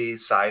pretty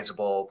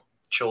sizable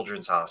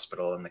children's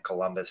hospital in the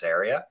Columbus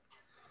area.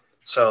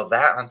 So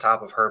that on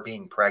top of her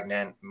being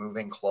pregnant,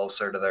 moving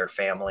closer to their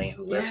family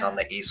who lives on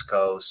the East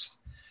Coast,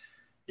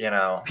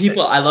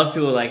 I love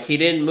people like, he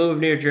didn't move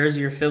near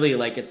Jersey or Philly.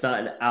 Like, it's not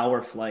an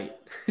hour flight.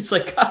 It's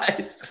like,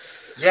 guys.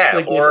 Yeah,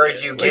 like, or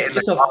you get in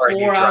the car and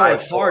you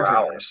drive 4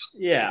 hours.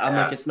 Yeah, I'm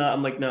like, it's not.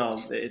 I'm like,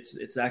 no,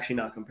 it's actually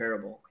not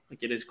comparable.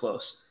 Like, it is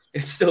close.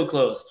 It's still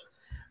close.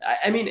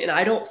 I mean, and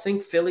I don't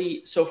think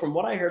Philly. So from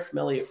what I heard from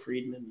Elliot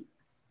Friedman,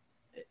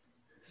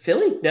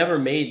 Philly never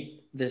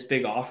made this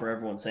big offer.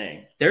 Everyone's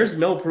saying there's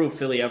no proof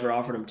Philly ever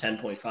offered him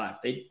 10.5.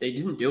 They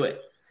didn't do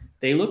it.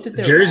 They looked at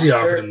their Jersey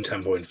roster. offered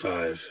him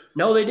 10.5.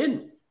 No, they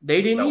didn't.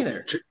 They didn't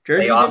either.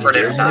 Jersey offered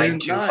him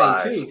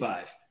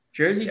 9.25.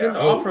 Jersey didn't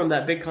offer him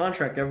that big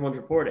contract everyone's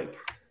reporting.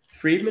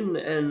 Friedman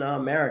and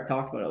Merrick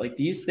talked about it. Like,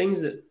 these things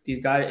that these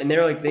guys, and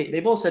they're like, they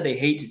both said they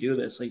hate to do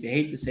this. Like, they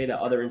hate to say that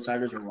other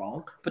insiders are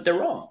wrong, but they're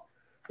wrong.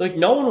 Like,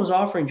 no one was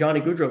offering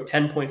Johnny Gaudreau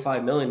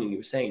 $10.5 million, and he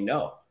was saying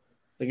no.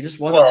 Like, it just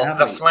wasn't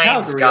happening. The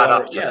Flames Calgary got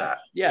up to that.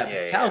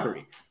 Yeah,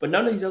 Calgary. But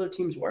none of these other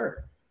teams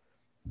were.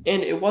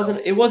 And it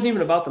wasn't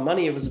even about the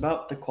money. It was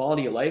about the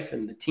quality of life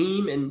and the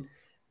team. And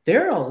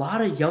there are a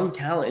lot of young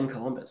talent in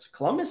Columbus.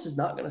 Columbus is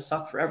not going to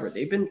suck forever.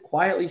 They've been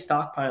quietly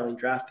stockpiling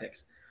draft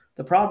picks.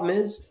 The problem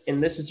is,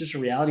 and this is just a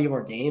reality of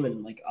our game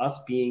and like us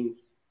being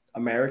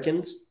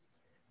Americans,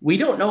 we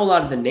don't know a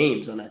lot of the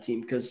names on that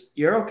team because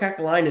Euro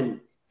Kekalainen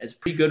is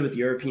pretty good with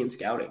European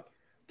scouting.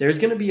 There's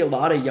going to be a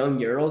lot of young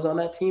Euros on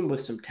that team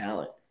with some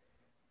talent.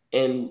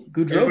 And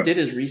Gaudreau did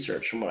his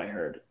research from what I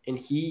heard. And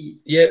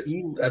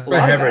that's what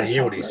I have right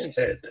here what he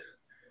said.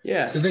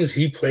 Yeah. The thing is,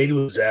 he played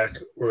with Zach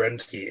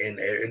Werenski and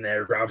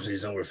Eric Robinson.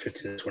 He's over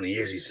 15 to 20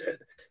 years, he said.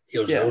 He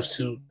goes, those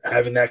two,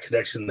 having that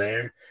connection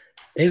there.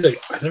 And he's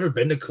like, I've never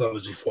been to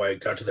Columbus before I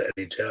got to the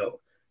NHL.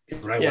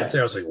 And when I went there,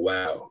 I was like,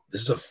 wow,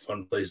 this is a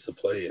fun place to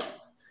play in.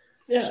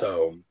 Yeah.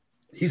 So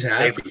he's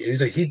happy.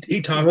 He's like,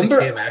 he talked to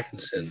Cam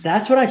Atkinson.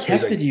 That's what I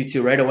texted you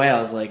to right away. I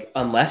was like,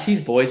 unless he's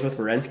boys with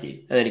Werenski.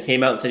 And then he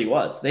came out and said he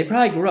was. They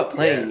probably grew up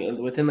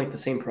playing within like the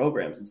same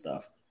programs and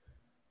stuff.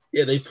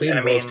 Yeah, they played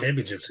in World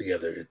Championships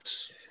together.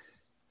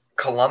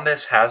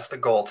 Columbus has the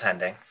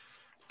goaltending.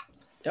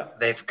 Yep.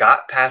 They've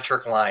got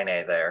Patrick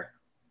Laine there.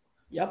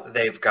 Yep.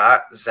 They've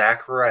got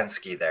Zach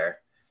Werenski there.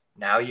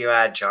 Now you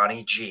add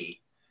Johnny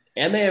G.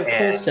 And they have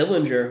Cole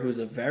Sillinger, who's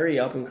a very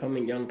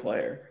up-and-coming young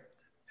player.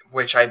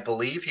 Which I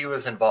believe he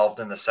was involved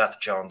in the Seth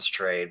Jones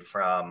trade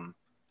from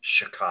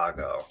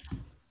Chicago.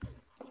 I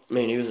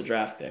mean, he was a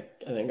draft pick,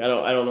 I think. I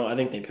don't know. I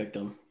think they picked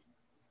him.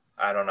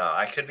 I don't know.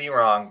 I could be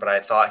wrong, but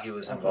I thought he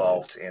was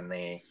involved in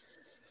the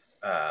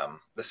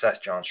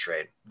Seth Jones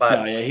trade. But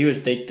no, yeah, he was.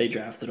 They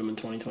drafted him in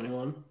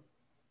 2021.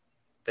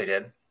 They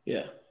did?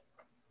 Yeah.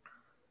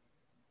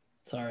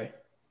 Sorry.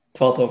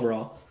 12th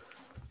overall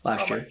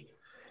last year.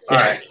 All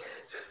right.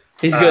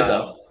 He's good,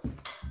 though.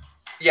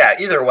 Yeah,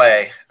 either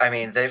way, I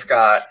mean, they've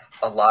got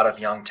a lot of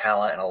young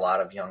talent and a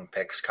lot of young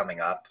picks coming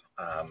up.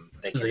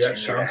 They continue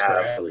to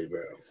have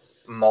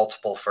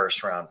multiple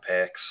first-round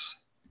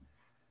picks.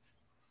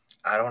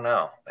 I don't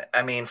know.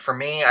 I mean, for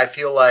me, I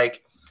feel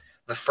like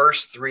the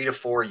first 3 to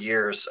 4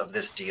 years of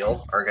this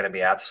deal are going to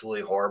be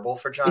absolutely horrible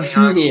for Johnny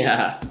Hockey.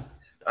 Yeah.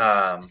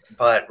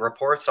 But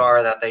reports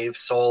are that they've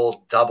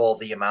sold double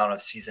the amount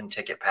of season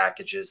ticket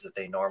packages that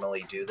they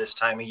normally do this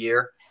time of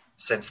year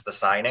since the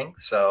signing.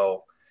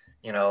 So,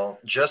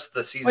 just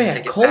the season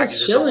ticket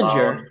packages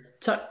alone.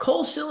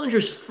 Cole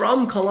Sillinger's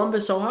from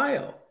Columbus,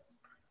 Ohio.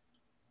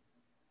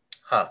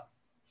 Huh.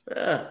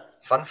 Yeah.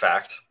 Fun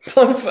fact.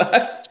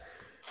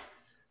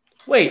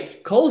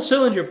 Wait, Cole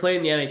Sillinger played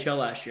in the NHL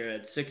last year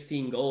at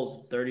 16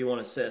 goals and 31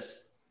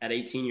 assists at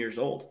 18 years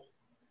old.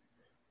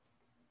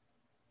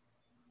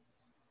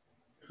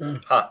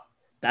 Huh.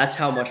 That's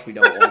how much we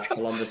don't watch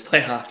Columbus play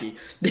hockey.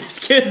 This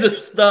kid's a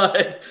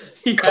stud.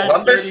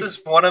 Columbus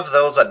is one of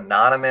those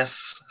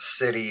anonymous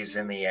cities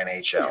in the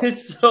NHL.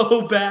 It's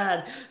so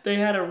bad. They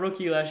had a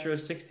rookie last year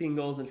with 16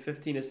 goals and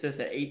 15 assists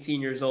at 18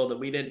 years old, and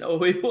we didn't know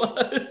who he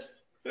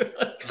was.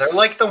 They're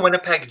like the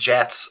Winnipeg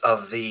Jets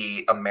of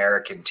the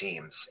American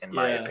teams, in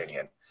my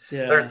opinion.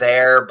 Yeah. They're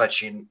there, but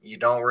you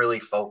don't really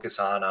focus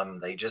on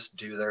them. They just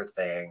do their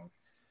thing,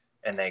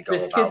 and they go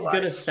about life. This kid's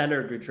going to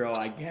center Gaudreau.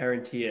 I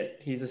guarantee it.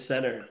 He's a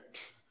center.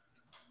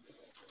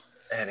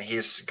 And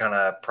he's going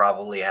to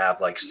probably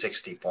have like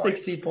 60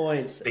 points. 60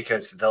 points.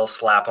 Because they'll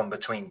slap him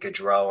between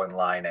Gaudreau and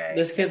Laine.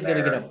 This kid's going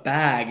to get a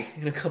bag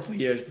in a couple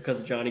of years because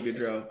of Johnny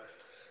Gaudreau.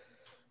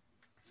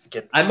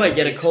 I might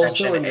get a Cole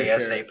Sillinger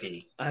ASAP.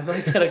 shirt. I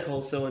might get a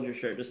Cole Sillinger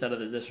shirt just out of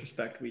the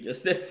disrespect we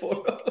just did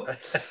for him.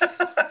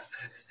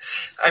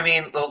 I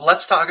mean,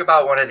 let's talk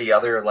about one of the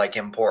other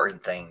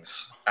important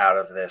things out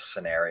of this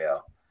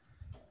scenario.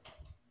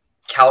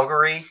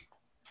 Calgary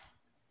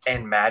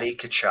and Matty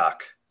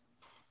Tkachuk.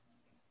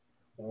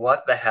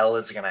 What the hell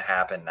is going to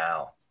happen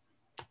now?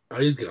 Oh,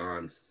 he's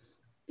gone.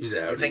 He's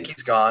out. You think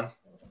he's gone?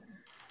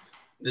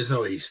 There's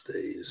no way he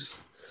stays.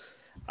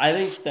 I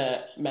think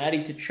that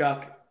Matty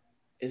Tkachuk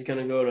is going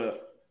to go to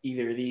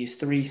either of these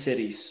three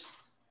cities.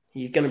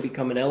 He's going to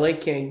become an LA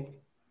King,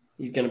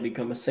 he's going to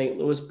become a St.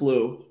 Louis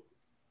Blue,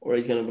 or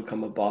he's going to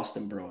become a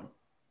Boston Bruin.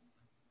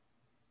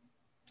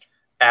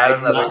 Add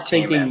another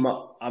team in.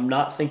 I'm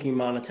not thinking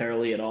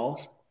monetarily at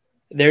all.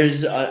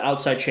 There's an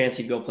outside chance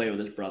he'd go play with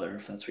his brother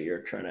if that's what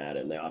you're trying to add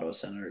in the Ottawa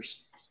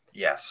Senators.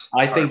 Yes.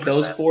 100%. I think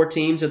those 4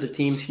 teams are the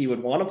teams he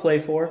would want to play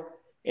for,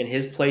 and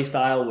his play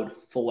style would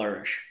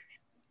flourish.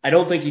 I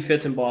don't think he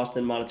fits in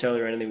Boston monetarily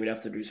or anything. We'd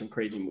have to do some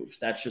crazy moves.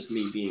 That's just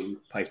me being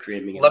pipe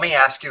dreaming. Let me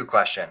ask you a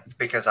question,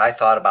 because I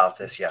thought about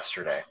this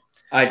yesterday.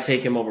 I'd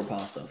take him over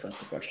Pasta if that's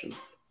the question.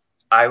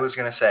 I was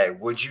going to say,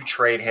 would you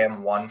trade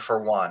him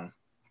 1-for-1,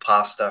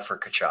 Pasta for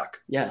Tkachuk?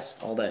 Yes,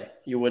 all day.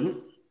 You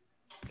wouldn't?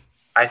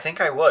 I think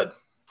I would.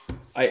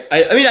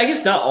 I mean, I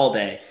guess not all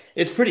day.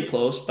 It's pretty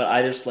close, but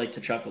I just like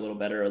Tkachuk a little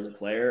better as a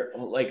player,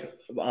 like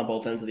on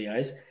both ends of the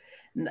ice.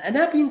 And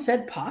that being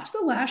said, Pasta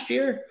last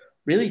year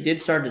really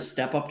did start to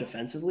step up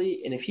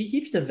defensively. And if he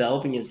keeps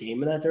developing his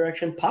game in that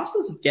direction,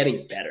 Pasta's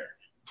getting better.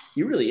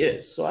 He really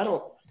is.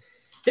 So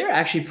they're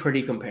actually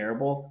pretty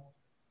comparable.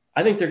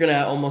 I think they're going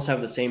to almost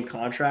have the same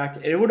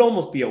contract. It would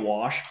almost be a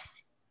wash.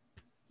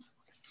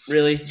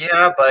 Really?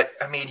 Yeah, but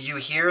I mean, you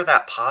hear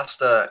that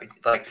Pasta,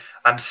 like,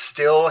 I'm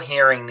still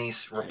hearing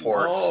these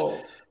reports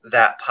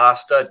that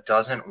Pasta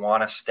doesn't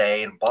want to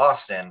stay in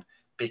Boston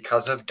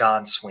because of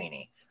Don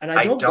Sweeney. And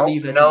I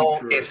don't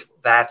know if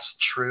that's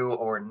true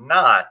or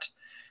not.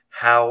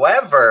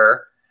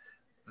 However,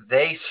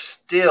 they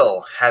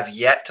still have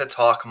yet to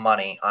talk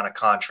money on a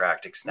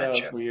contract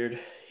extension. That was weird.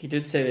 He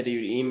did say that he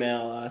would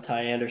email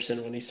Ty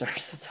Anderson when he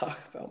starts to talk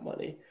about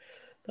money.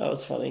 That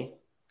was funny.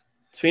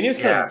 Sweeney was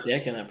kind of a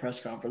dick in that press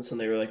conference when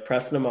they were like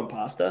pressing him on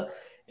Pasta.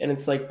 And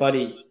it's like,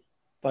 buddy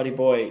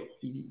boy,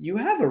 you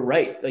have a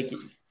right. Like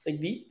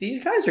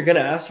these guys are going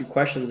to ask you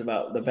questions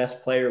about the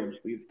best player,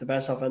 the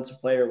best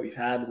offensive player we've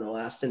had in the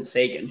last since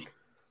Sagan.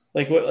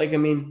 Like what? Like I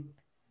mean,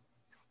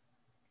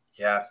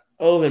 yeah.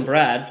 Other than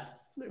Brad,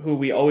 who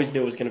we always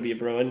knew was going to be a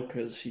Bruin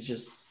because he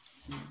just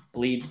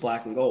bleeds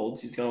black and gold.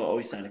 So he's going to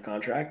always sign a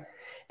contract.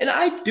 And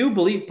I do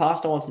believe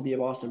Pasta wants to be a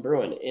Boston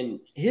Bruin,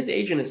 and his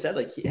agent has said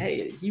like,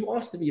 he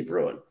wants to be a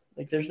Bruin.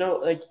 Like there's no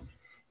like,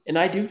 and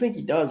I do think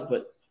he does,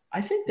 but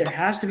I think there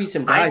has to be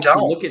some guys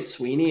who look at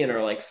Sweeney and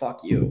are like,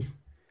 fuck you.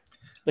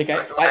 Like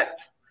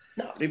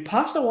no, dude,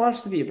 Pasta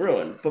wants to be a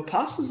Bruin, but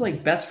Pasta's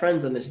like best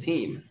friends on this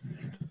team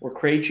were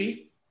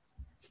Krejci,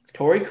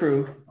 Torrey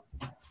Krug,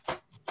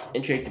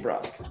 and Jake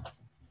DeBrusk.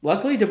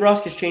 Luckily,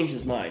 DeBrusk has changed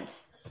his mind.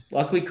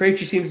 Luckily,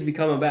 Krejci seems to be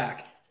coming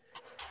back.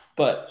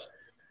 But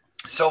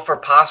so for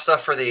Pasta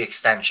for the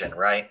extension,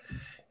 right?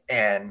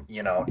 And,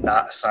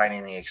 not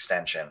signing the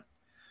extension,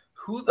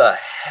 who the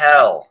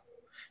hell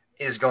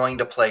is going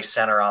to play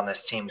center on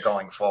this team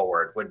going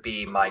forward would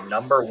be my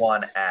number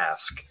one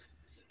ask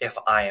if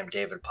I am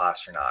David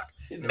Pastrnak.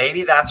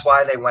 Maybe that's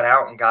why they went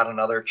out and got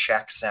another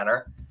Czech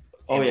center.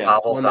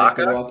 Pavel Zacha.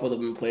 Grew up with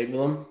him and played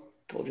with him.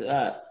 Told you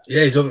that.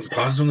 Yeah,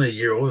 Pasta's only a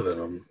year older than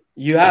him.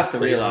 You have to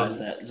realize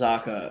that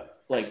Zacha,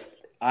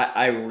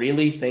 I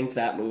really think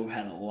that move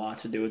had a lot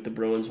to do with the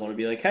Bruins want to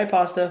be like, hey,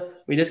 Pasta,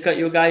 we just got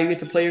you a guy you get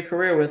to play your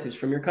career with who's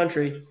from your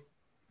country.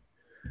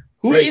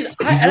 Who is?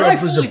 I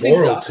fully think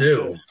Zacha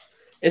too.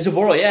 Is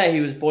Zaboral? Yeah,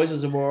 he was boys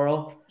with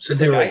Zaboral. Since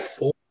they were like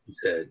 4.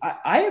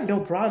 I have no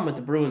problem with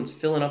the Bruins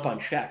filling up on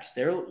Czechs.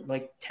 They're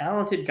like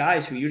talented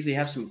guys who usually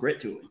have some grit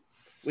to them.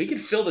 We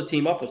could fill the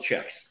team up with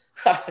Czechs.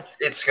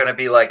 It's going to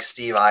be like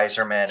Steve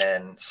Yzerman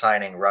and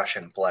signing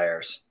Russian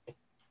players.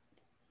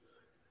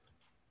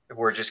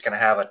 We're just going to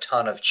have a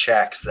ton of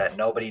Czechs that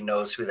nobody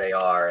knows who they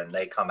are, and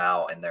they come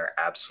out and they're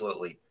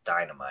absolutely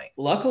dynamite.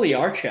 Luckily,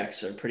 our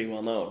Czechs are pretty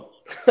well known.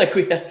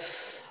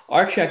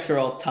 Our Czechs are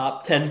all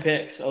top 10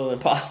 picks, other than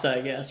Pasta,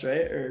 I guess,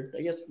 right? Or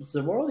I guess was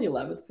Zaboral the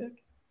 11th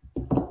pick?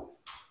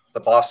 The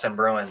Boston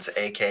Bruins,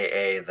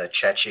 a.k.a. the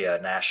Czechia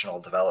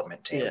National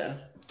Development Team. Yeah.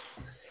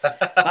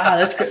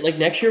 That's great. Like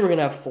next year, we're going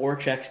to have 4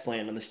 Czechs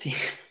playing on this team.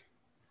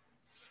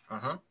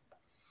 Uh-huh.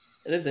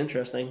 It is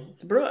interesting.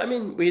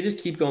 We just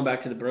keep going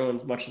back to the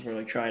Bruins, much as we're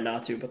like trying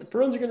not to, but the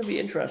Bruins are going to be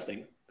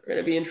interesting. They're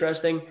going to be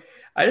interesting.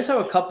 I just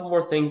have a couple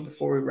more things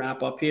before we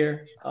wrap up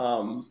here.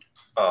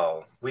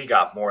 We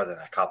got more than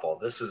a couple.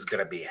 This is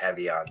going to be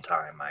heavy on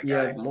time, my guy. You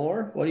have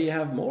more? What do you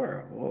have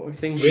more? What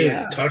things we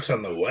didn't touch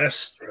on the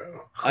West,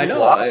 bro. I know.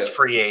 Lost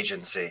free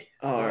agency.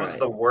 Who was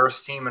the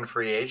worst team in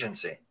free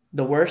agency?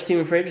 The worst team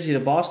in free agency? The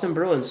Boston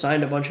Bruins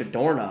signed a bunch of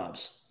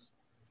doorknobs.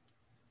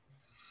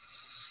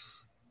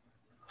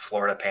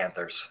 Florida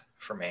Panthers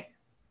for me.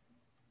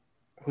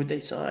 Who'd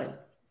they sign?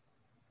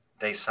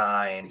 They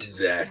signed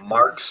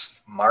Mark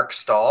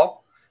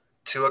Stahl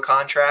to a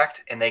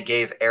contract, and they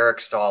gave Eric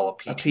Stahl a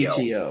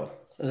PTO.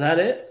 Is that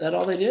it? Is that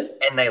all they did?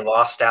 And they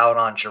lost out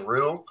on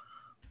Giroux,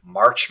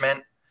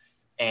 Marchment,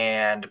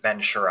 and Ben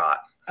Sherratt.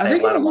 I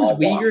think it was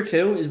Uyghur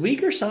too. Is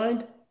Uyghur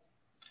signed?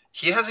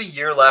 He has a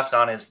year left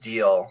on his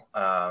deal,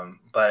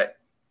 but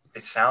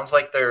it sounds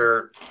like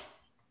they're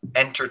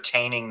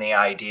entertaining the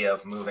idea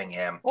of moving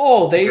him.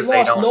 Oh, they because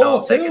they don't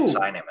know if they can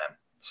sign him in.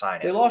 sign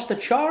They him? lost to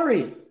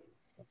Chari.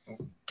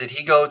 Did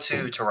he go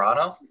to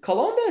Toronto?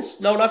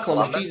 Columbus? No, not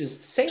Columbus. Jesus,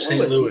 St.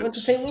 Louis. He went to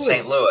St. Louis.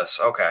 St. Louis.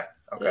 Okay.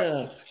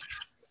 Yeah.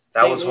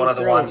 That was one of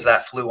the ones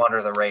that flew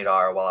under the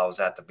radar while I was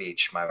at the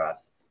beach. My bad.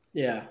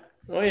 Yeah.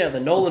 Oh, yeah, the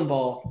Nolan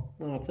ball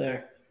went up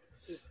there.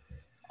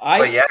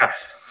 But yeah,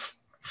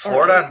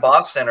 Florida and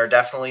Boston are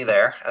definitely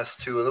there as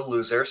two of the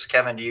losers.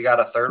 Kevin, do you got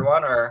a third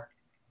one or?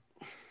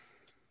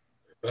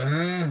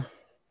 I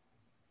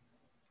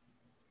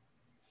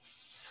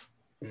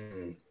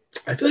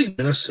feel like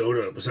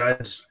Minnesota,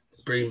 besides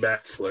bringing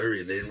back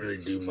Fleury, they didn't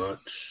really do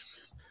much.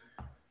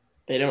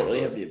 They don't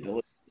really have the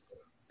ability.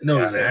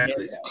 No,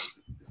 exactly.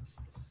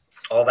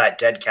 All that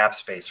dead cap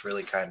space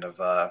really kind of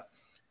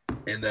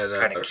and that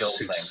kind of kills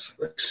things.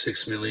 Like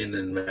 $6 million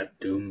in Matt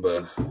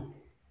Dumba.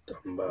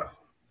 I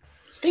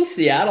think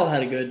Seattle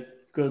had a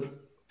good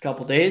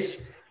couple days.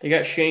 They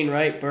got Shane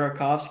Wright,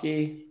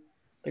 Burakovsky.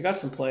 They got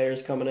some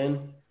players coming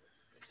in.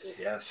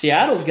 Yes.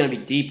 Seattle's going to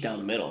be deep down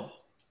the middle.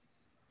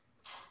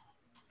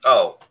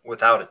 Oh,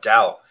 without a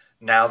doubt.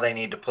 Now they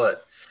need to put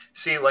 –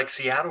 see, like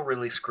Seattle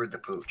really screwed the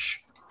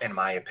pooch, in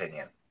my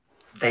opinion.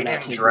 They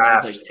didn't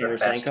draft the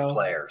best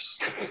players.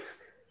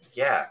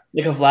 Yeah.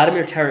 Like a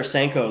Vladimir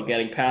Tarasenko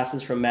getting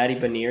passes from Matty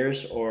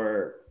Beniers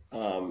or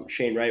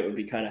Shane Wright would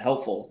be kind of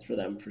helpful for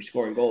them for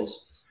scoring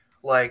goals.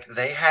 Like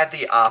they had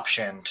the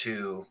option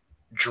to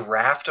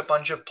draft a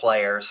bunch of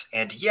players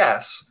and,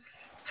 yes,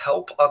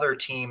 help other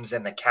teams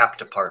in the cap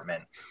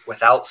department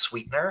without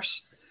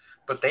sweeteners.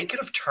 But they could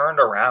have turned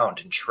around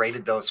and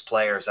traded those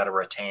players at a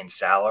retained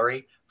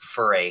salary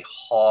for a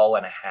haul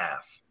and a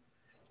half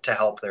to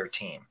help their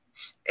team.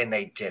 And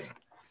they didn't.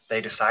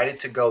 They decided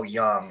to go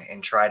young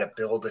and try to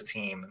build a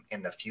team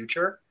in the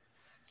future.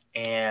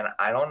 And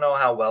I don't know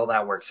how well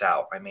that works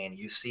out. I mean,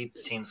 you see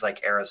teams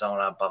like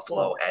Arizona,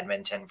 Buffalo,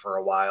 Edmonton for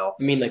a while.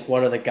 I mean, like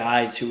one of the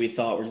guys who we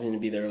thought was going to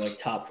be their like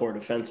top 4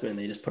 defensemen,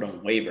 they just put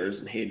on waivers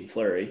and Hayden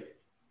Fleury.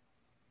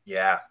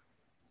 Yeah.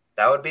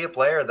 That would be a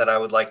player that I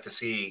would like to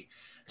see,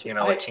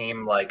 a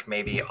team like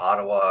maybe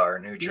Ottawa or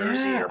New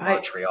Jersey or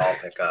Montreal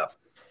pick up.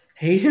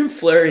 Hayden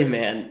Fleury,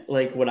 man,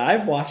 like when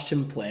I've watched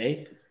him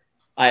play,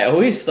 I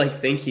always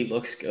think he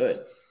looks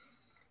good.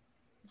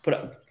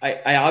 But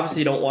I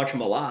obviously don't watch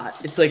him a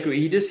lot. It's like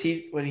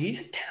he's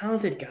a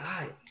talented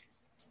guy.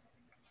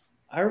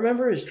 I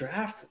remember his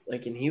draft,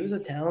 and he was a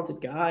talented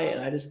guy,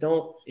 and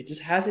it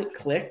just hasn't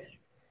clicked.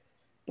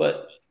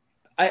 But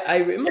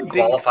he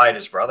qualified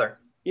his brother.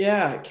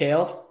 Yeah,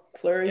 Cale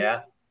Fleury.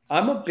 Yeah.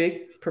 I'm a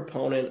big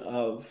proponent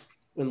of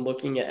when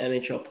looking at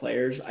NHL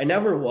players. I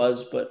never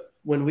was, but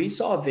when we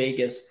saw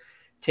Vegas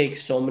take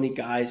so many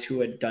guys who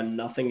had done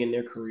nothing in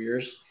their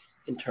careers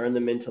and turn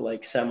them into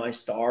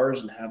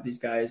semi-stars and have these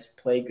guys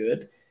play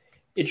good,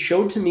 it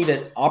showed to me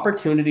that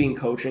opportunity and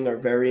coaching are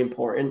very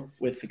important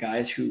with the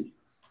guys who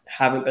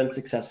haven't been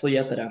successful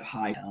yet that have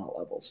high talent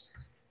levels.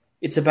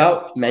 It's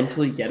about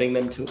mentally getting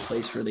them to a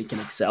place where they can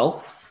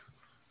excel.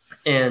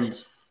 And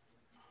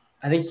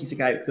I think he's a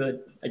guy who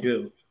could. I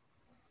do.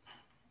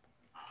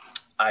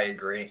 I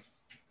agree.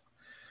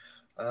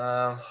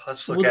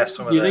 Let's look at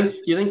some of the... Do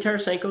you think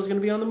Tarasenko is going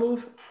to be on the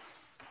move?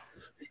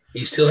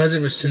 He still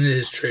hasn't rescinded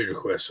his trade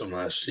request from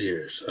last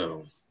year,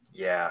 so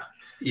yeah,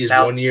 he has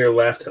 1 year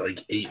left at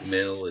 $8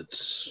 million.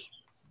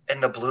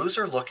 And the Blues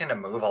are looking to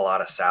move a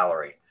lot of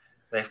salary.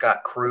 They've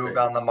got Krug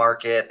on the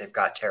market. They've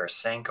got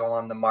Tarasenko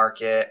on the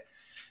market.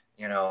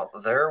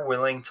 They're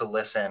willing to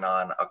listen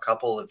on a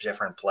couple of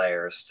different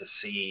players to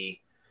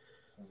see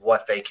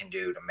what they can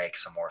do to make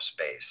some more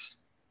space.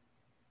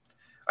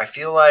 I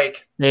feel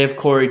like they have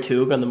Corey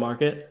Tug on the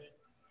market.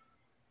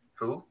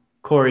 Who?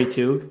 Corey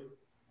Tug.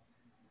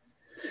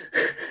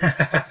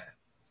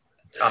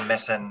 I'm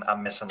missing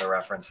the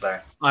reference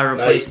there. I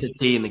replaced the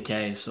T and the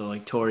K, so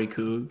Torey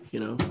Coog,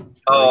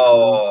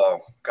 Oh,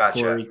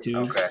 gotcha. Corey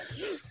Tug. Okay.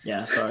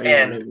 Yeah, sorry, I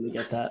didn't really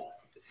get that.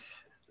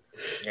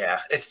 Yeah,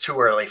 it's too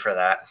early for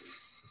that.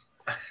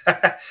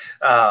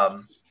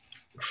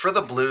 For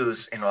the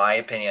Blues, in my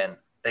opinion,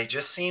 they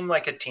just seem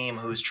like a team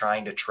who's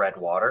trying to tread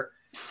water,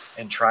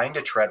 and trying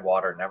to tread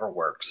water never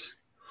works.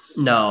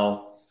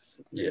 No.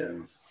 Yeah.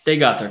 They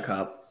got their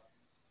cup.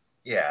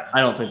 Yeah. I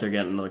don't think they're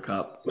getting another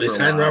cup. They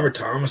signed Robert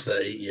Thomas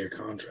that 8-year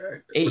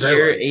contract. 8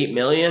 year, $8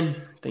 million.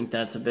 I think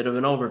that's a bit of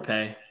an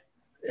overpay.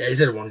 Yeah, he's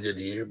had one good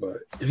year, but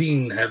if he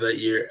can have that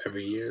year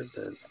every year,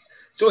 then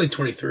it's only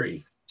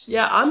 23.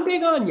 Yeah, I'm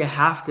big on you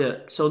have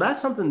to. So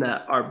that's something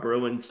that our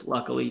Bruins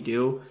luckily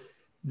do.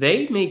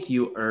 They make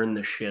you earn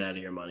the shit out of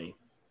your money.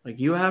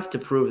 You have to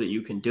prove that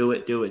you can do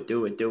it,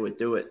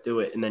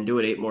 and then do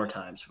it 8 more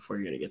times before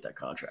you're going to get that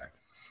contract.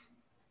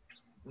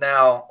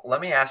 Now, let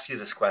me ask you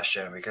this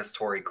question because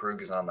Torey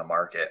Krug is on the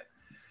market.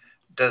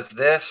 Does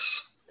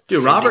this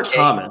Robert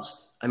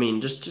Thomas,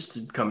 just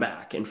to come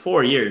back, in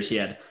 4 years he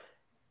had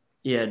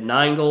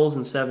 9 goals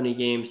in 70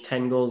 games,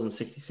 10 goals in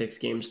 66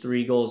 games,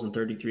 3 goals in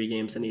 33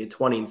 games, and he had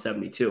 20 in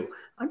 72.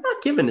 I'm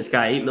not giving this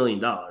guy $8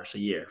 million a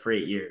year for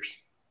 8 years.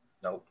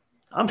 Nope.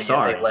 I'm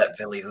sorry. They let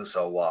Ville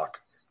Husso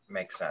walk.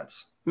 Makes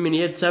sense. He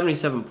had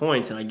 77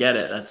 points, and I get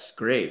it. That's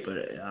great,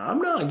 but I'm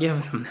not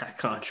giving him that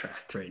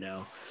contract right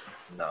now.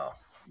 No.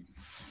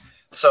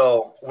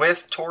 So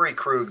with Torrey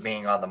Krug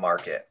being on the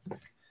market,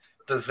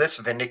 does this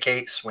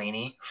vindicate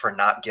Sweeney for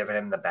not giving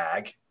him the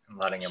bag and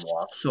letting him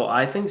walk? So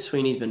I think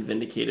Sweeney's been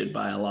vindicated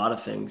by a lot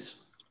of things.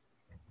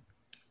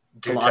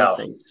 Do a lot tell. of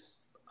things.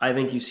 I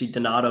think you see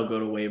Donato go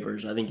to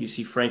waivers. I think you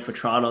see Frank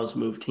Vetrano's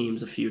move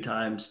teams a few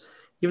times.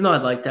 Even though I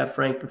like that,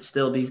 Frank, but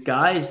still these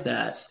guys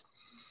that,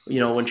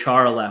 when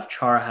Chara left,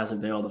 Chara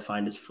hasn't been able to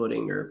find his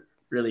footing, or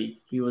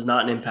really he was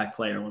not an impact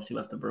player once he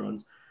left the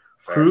Bruins.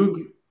 Fair. Krug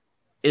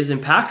is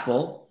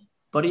impactful,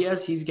 but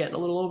he's getting a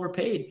little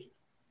overpaid.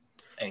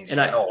 And he's And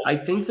getting old. I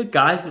think the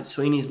guys that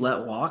Sweeney's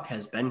let walk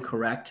has been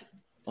correct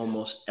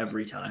almost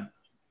every time.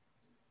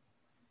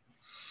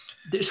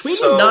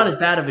 Sweeney's not as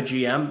bad of a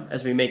GM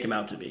as we make him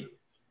out to be.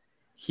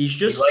 He's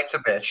just he liked to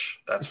bitch,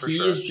 that's for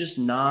sure. He is just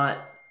not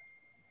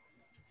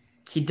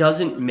 – he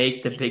doesn't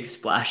make the big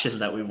splashes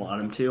that we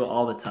want him to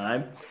all the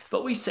time.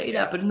 But we say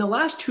that. But in the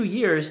last 2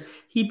 years,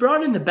 he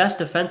brought in the best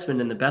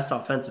defenseman and the best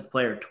offensive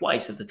player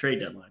twice at the trade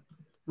deadline.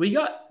 We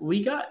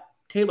got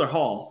Taylor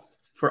Hall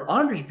for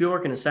Anders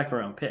Bjork and a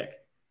second-round pick.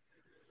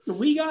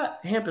 We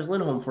got Hampus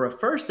Lindholm for a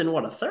first and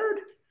a third?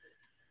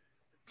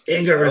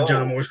 And got rid of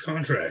John Moore's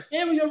contract.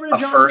 Yeah, we got rid of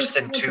John first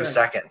Moore's in contract. 2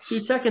 seconds. 2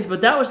 seconds,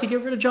 but that was to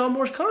get rid of John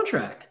Moore's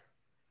contract.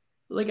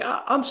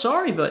 I'm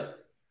sorry,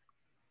 but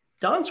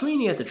Don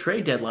Sweeney at the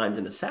trade deadline's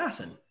an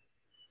assassin.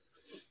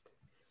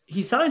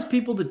 He signs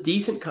people to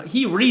decent –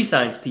 he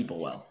re-signs people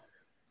well.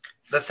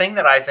 The thing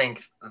that I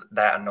think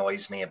that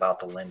annoys me about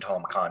the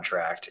Lindholm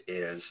contract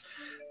is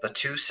the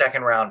 2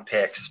 second-round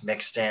picks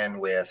mixed in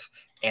with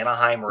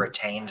Anaheim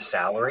retained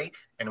salary,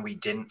 and we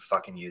didn't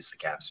fucking use the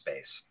cap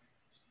space.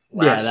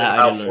 Lasted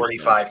about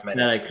 45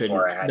 minutes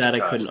before I had to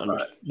cuss,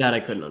 that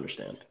I couldn't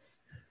understand.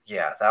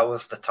 Yeah, that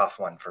was the tough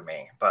one for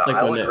me. But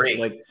I'll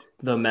agree.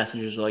 The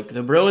messages are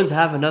the Bruins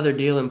have another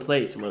deal in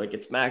place. And we're like,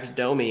 it's Max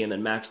Domi. And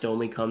then Max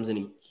Domi comes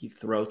and he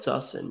throats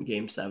us in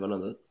Game 7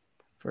 of the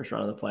first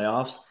round of the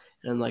playoffs.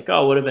 And I'm like,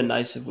 oh, it would have been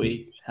nice if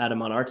we had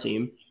him on our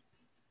team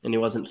and he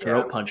wasn't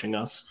throat punching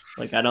us.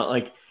 I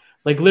don't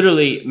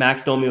literally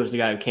Max Domi was the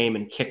guy who came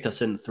and kicked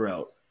us in the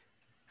throat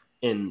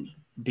and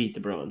beat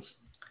the Bruins.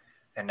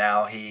 And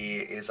now he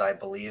is, I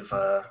believe,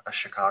 a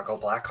Chicago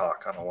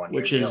Blackhawk on a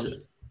 1-year deal. Which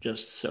is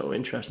just so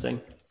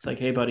interesting. It's like,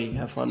 hey, buddy,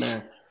 have fun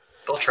there.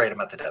 They'll trade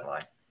him at the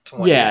deadline.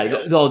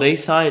 Though they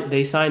signed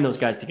those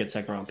guys to get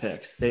second-round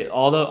picks.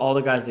 All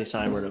the guys they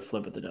signed were to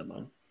flip at the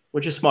deadline,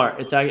 which is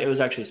smart. It was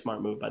actually a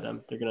smart move by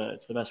them.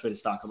 It's the best way to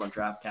stock up on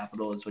draft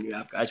capital is when you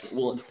have guys who are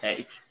willing to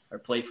pay or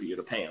play for you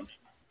to pay them.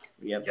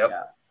 Yep.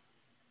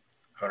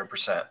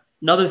 100%.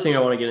 Another thing I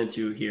want to get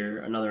into here,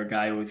 another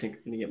guy who we think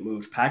is going to get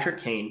moved, Patrick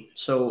Kane.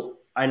 So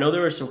I know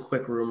there were some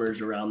quick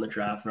rumors around the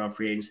draft and around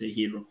free agency that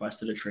he had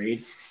requested a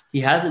trade. He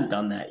hasn't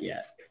done that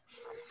yet.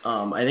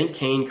 I think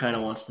Kane kind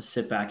of wants to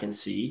sit back and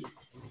see.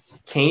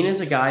 Kane is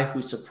a guy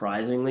who,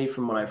 surprisingly,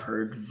 from what I've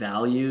heard,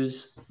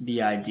 values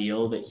the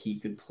ideal that he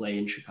could play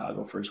in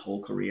Chicago for his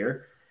whole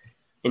career.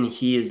 And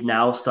he is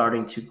now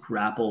starting to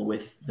grapple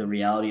with the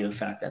reality of the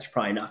fact that's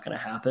probably not going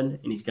to happen,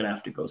 and he's going to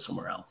have to go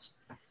somewhere else.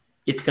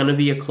 It's going to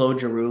be a Claude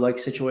Giroux-like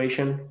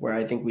situation where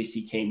I think we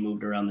see Kane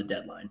moved around the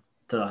deadline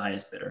to the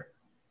highest bidder.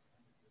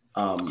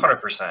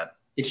 100%.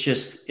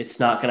 It's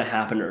not going to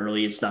happen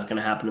early. It's not going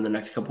to happen in the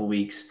next couple of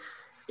weeks.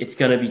 It's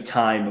going to be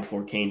time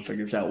before Kane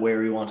figures out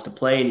where he wants to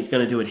play, and he's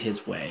going to do it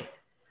his way.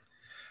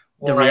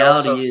 Well, I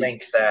also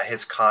think that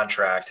his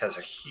contract has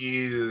a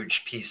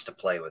huge piece to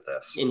play with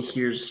this. And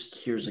here's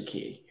a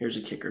key. Here's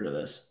a kicker to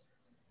this.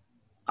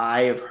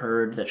 I have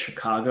heard that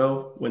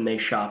Chicago, when they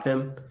shop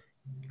him,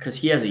 because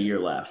he has a year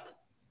left,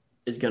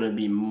 is going to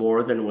be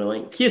more than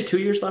willing. He has 2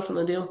 years left on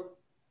the deal.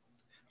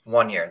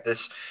 1 year.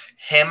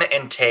 Him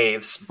and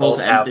Taves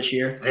both have this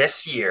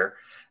year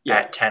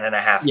at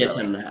 $10.5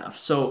 million. Yeah, 10.5.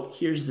 So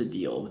here's the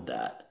deal with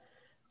that.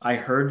 I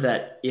heard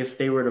that if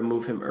they were to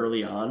move him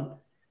early on,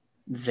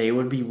 they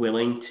would be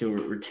willing to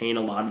retain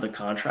a lot of the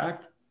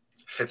contract.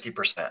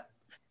 50%.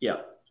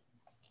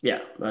 Yeah,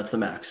 that's the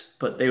max.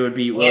 But they would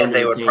be willing. And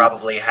they would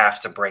probably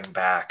have to bring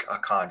back a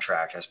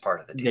contract as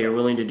part of the deal. They are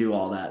willing to do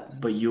all that,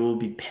 but you will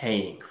be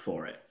paying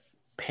for it.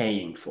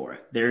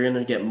 They're going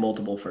to get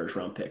multiple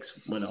first-round picks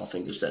when all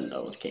things are said and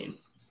done with Kane.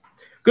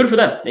 Good for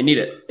them. They need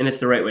it, and it's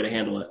the right way to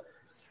handle it.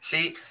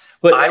 See,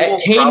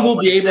 but Kane will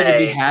be able to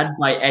be had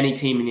by any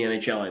team in the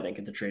NHL, I think,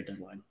 at the trade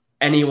deadline.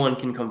 Anyone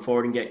can come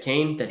forward and get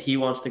Kane that he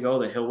wants to go,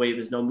 that he'll waive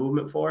his no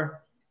movement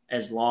for,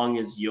 as long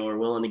as you're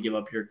willing to give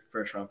up your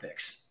first-round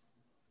picks.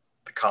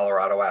 The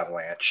Colorado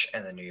Avalanche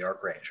and the New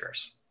York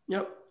Rangers.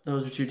 Yep,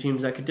 those are two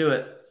teams that could do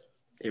it.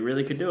 They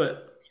really could do it.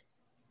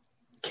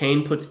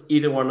 Kane puts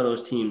either one of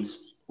those teams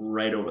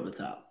right over the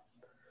top.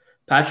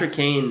 Patrick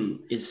Kane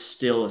is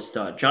still a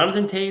stud.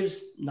 Jonathan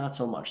Taves, not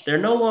so much. They're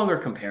no longer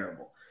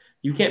comparable.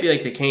 You can't be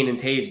like the Kane and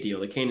Taves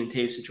deal, the Kane and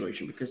Taves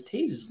situation, because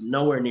Taves is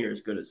nowhere near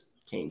as good as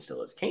Kane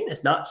still is. Kane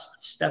has not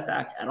stepped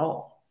back at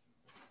all.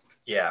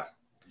 Yeah.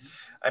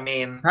 I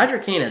mean,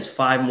 Patrick Kane has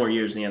 5 more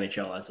years in the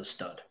NHL as a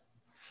stud.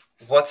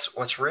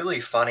 What's really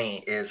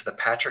funny is the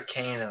Patrick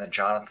Kane and the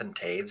Jonathan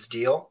Taves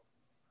deal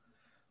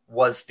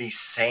was the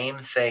same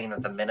thing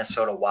that the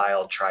Minnesota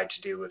Wild tried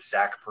to do with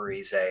Zach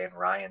Parise and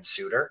Ryan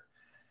Suter,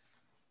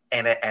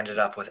 and it ended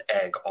up with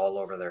egg all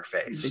over their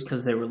face.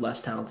 Because they were less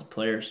talented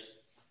players.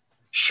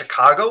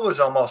 Chicago was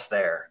almost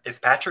there.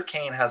 If Patrick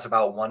Kane has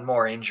about one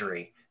more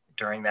injury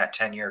during that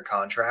 10-year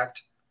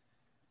contract,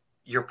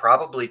 you're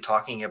probably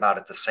talking about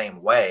it the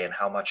same way and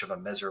how much of a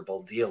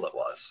miserable deal it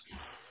was.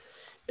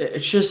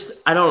 It's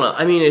just, I don't know.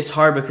 I mean, it's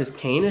hard because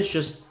Kane is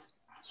just,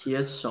 he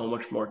has so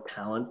much more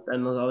talent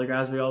than those other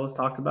guys we always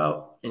talked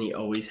about, and he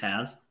always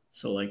has.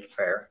 So, like,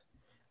 fair.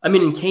 I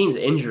mean, in Kane's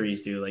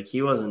injuries, dude, like,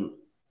 he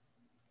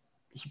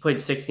played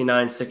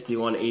 69,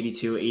 61,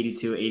 82,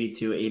 82,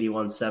 82,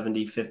 81,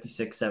 70,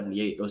 56,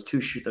 78.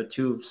 The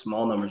two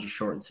small numbers are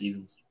shortened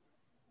seasons.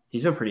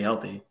 He's been pretty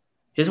healthy.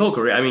 His whole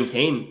career, I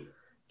mean,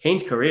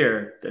 Kane's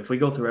career, if we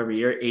go through every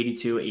year,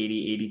 82,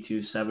 80,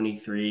 82,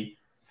 73,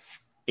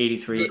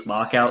 83,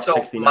 lockout, so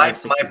 69,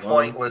 my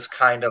point was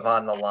kind of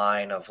on the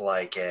line of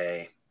like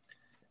an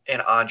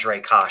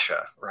Andre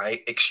Kasha,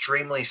 right?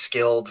 Extremely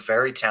skilled,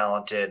 very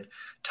talented,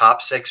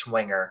 top 6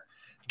 winger,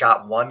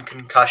 got one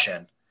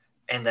concussion,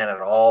 and then it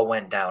all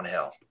went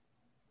downhill.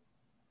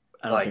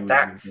 I don't think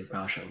that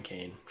Kasha and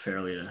Kane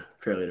fairly to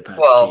Patrick Kane.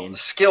 Well,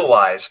 skill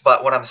wise,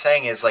 but what I'm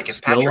saying is like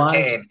if Patrick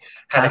Kane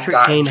had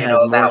gotten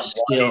that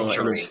one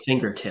injury, in his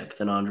fingertip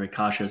than Andre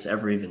Kasha's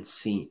ever even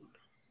seen.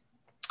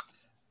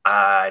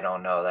 I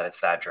don't know that it's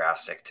that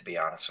drastic, to be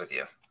honest with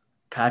you.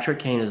 Patrick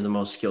Kane is the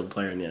most skilled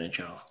player in the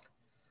NHL.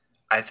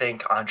 I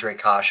think Andre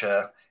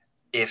Kasha,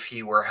 if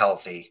he were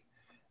healthy,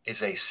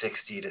 is a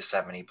 60 to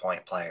 70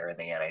 point player in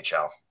the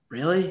NHL.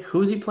 Really?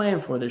 Who's he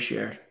playing for this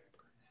year?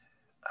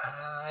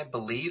 I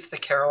believe the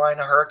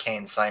Carolina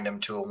Hurricanes signed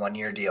him to a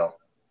 1-year deal.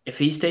 If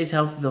he stays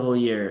healthy the whole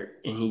year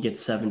and he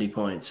gets 70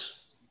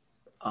 points,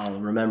 I'll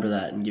remember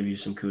that and give you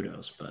some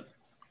kudos. But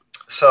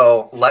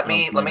so let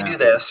me do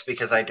this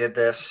because I did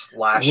this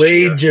last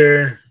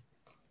year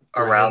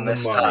around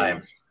this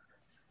time.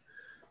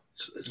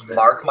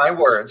 Mark my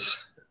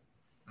words,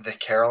 the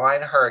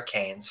Carolina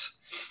Hurricanes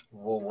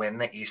will win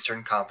the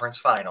Eastern Conference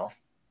Final,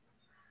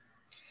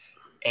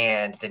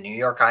 and the New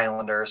York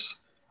Islanders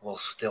will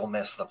still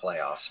miss the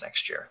playoffs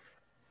next year.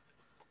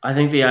 I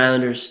think the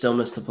Islanders still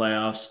miss the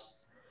playoffs.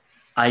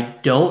 I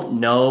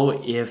don't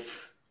know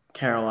if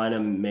Carolina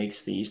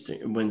wins the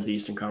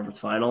Eastern Conference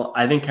Final.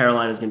 I think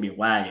Carolina is going to be a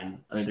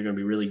wagon. I think they're going to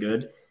be really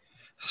good.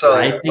 So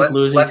I think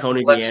losing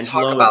Tony DeAngelo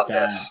talk about is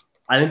bad. this.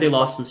 I think they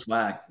lost some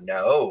swag.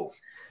 No.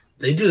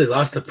 They do. They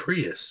lost the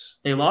Prius.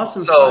 They lost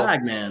some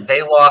swag, man.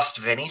 They lost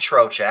Vinny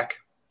Trocheck,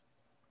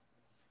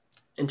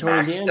 and Tony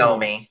Max DeAngelo.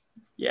 Domi,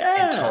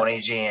 yeah, and Tony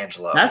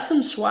DeAngelo. That's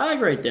some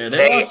swag right there.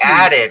 They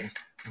added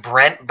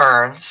Brent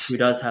Burns, who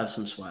does have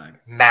some swag.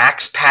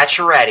 Max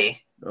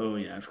Pacioretty. Oh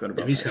yeah, I forgot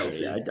about. If he's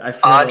healthy,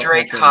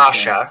 Andre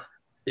Kasha.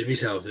 If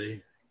he's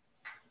healthy.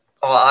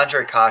 Oh,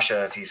 Andre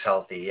Kasha, if he's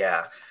healthy,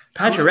 yeah.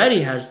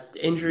 Pacioretty has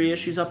injury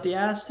issues up the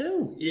ass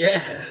too.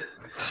 Yeah.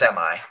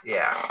 Semi,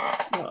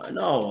 yeah.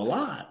 No, a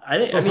lot. I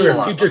mean,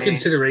 for future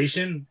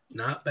consideration,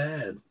 not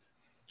bad.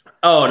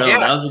 Oh no,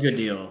 that was a good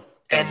deal.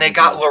 And they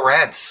got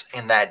Lorentz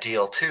in that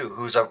deal too,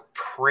 who's a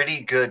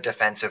pretty good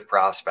defensive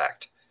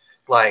prospect.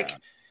 Like,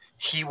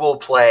 he will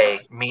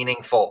play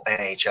meaningful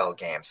NHL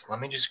games. Let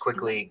me just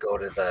quickly go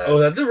to the. Oh,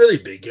 that's the really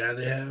big guy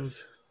they have.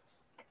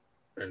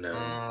 Or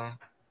no?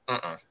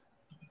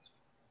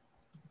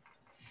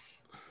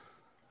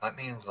 Let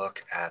me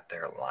look at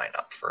their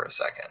lineup for a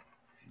second.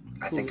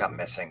 I think I'm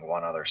missing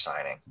one other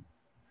signing.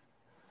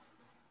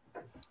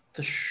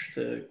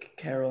 The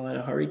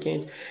Carolina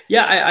Hurricanes.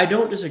 Yeah, I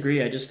don't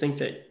disagree. I just think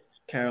that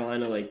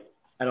Carolina, like,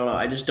 I don't know.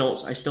 I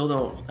still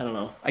don't. I don't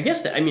know. I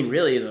guess that, I mean,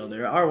 really, though, they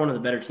are one of the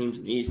better teams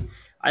in the East.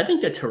 I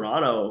think that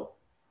Toronto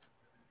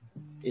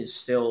is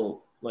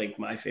still, like,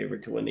 my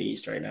favorite to win the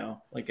East right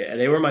now. Like,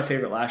 they were my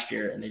favorite last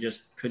year, and they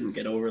just couldn't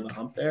get over the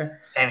hump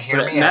there. And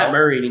Matt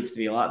Murray needs to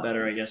be a lot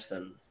better, I guess,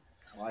 than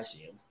how I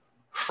see him.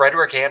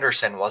 Frederik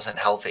Andersen wasn't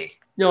healthy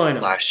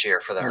last year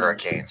for the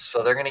Hurricanes,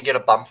 so they're going to get a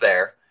bump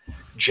there.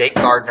 Jake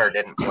Gardiner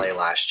didn't play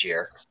last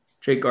year.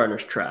 Jake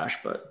Gardner's trash,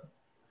 but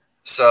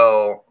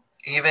so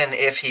even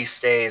if he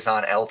stays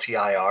on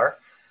LTIR,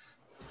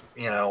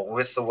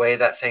 with the way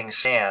that things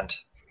stand,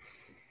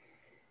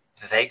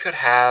 they could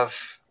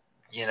have,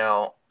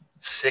 $6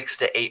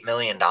 to $8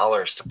 million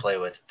to play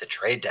with the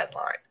trade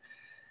deadline.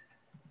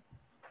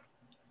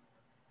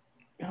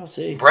 I'll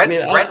see.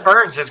 Brent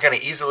Burns is going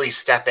to easily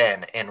step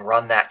in and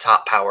run that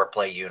top power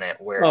play unit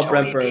where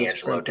Tony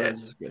DeAngelo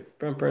did.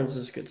 Brent Burns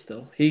is good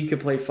still. He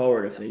could play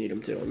forward if they need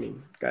him to. I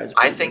mean, guys.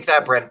 I think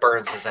that Brent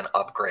Burns is an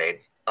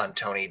upgrade on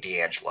Tony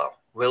DeAngelo.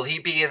 Will he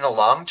be in the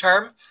long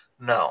term?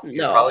 No.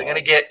 You're probably going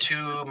to get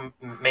 2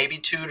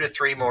 to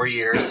 3 more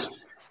years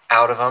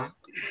out of him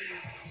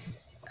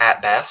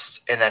at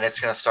best, and then it's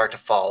going to start to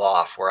fall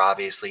off where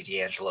obviously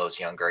DeAngelo's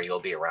younger.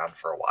 He'll be around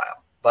for a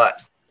while.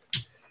 But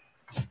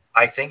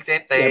I think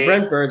that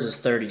Brent Burns is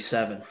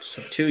 37,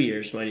 so 2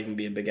 years might even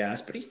be a big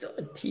ass. But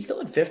he still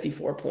had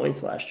 54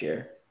 points last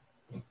year.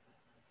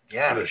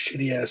 Yeah, what a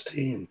shitty ass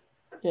team.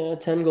 Yeah,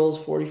 10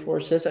 goals, 44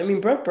 assists. I mean,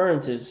 Brent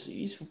Burns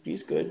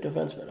he's good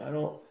defenseman.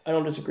 I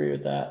don't disagree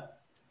with that.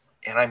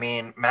 And I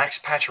mean, Max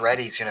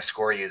Pacioretty's going to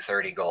score you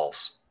 30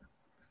 goals.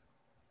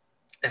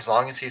 As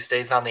long as he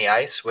stays on the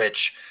ice,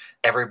 which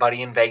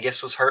everybody in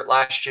Vegas was hurt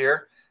last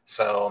year.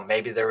 So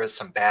maybe there was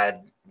some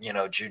bad,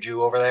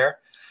 juju over there.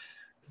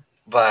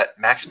 But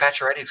Max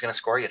Pacioretty is going to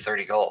score you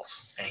 30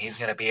 goals, and he's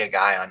going to be a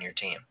guy on your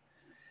team.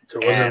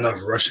 There wasn't enough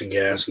Russian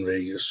gas in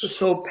Vegas.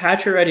 So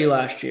Pacioretty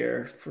last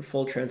year, for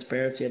full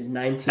transparency, had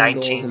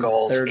 19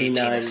 goals 18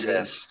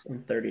 assists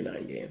in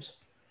 39 games.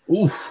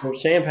 Oof. So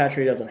saying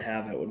Pacioretty doesn't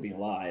have it would be a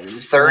lie. I mean,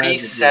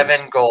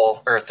 37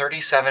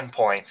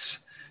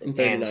 points in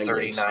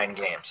 39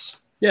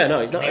 games. Yeah,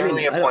 no, he's not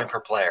nearly a point per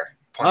player.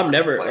 I would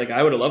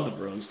have loved the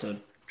Bruins to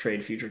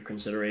trade future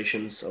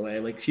considerations away.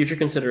 Like future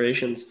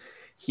considerations,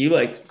 he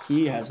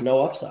has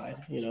no upside,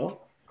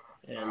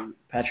 and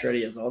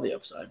Pacioretty has all the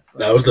upside.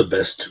 That was the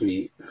best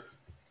tweet.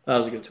 That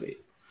was a good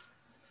tweet.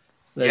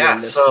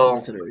 Yeah,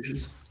 so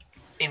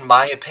in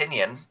my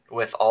opinion,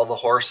 with all the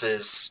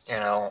horses,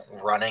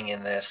 running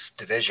in this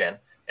division,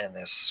 in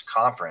this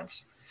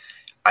conference,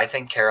 I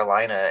think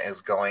Carolina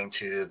is going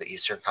to the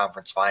Eastern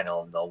Conference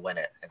Final, and they'll win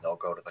it, and they'll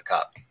go to the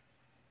Cup.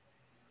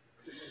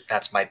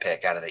 That's my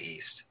pick out of the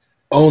East.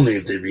 Only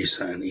if they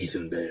re-sign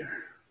Ethan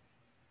Bear.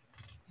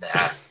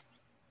 Nah.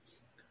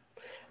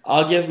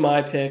 I'll give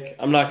my pick.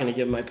 I'm not going to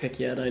give my pick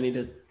yet. I need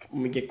to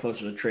when we get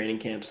closer to training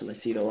camps and I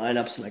see the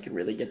lineups and I can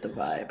really get the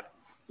vibe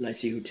and I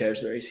see who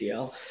tears their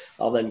ACL.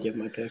 I'll then give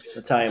my picks.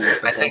 That's how I'm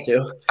I think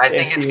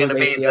it's going to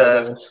be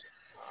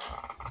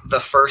the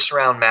first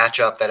round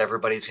matchup that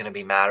everybody's going to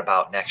be mad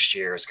about next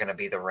year is going to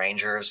be the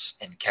Rangers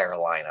and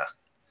Carolina.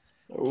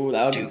 Oh,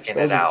 that would be two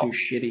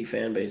shitty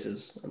fan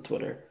bases on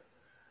Twitter.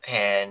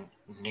 And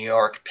New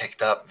York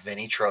picked up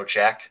Vinny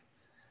Trocheck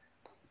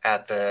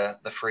at the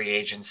free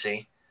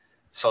agency.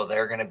 So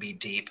they're going to be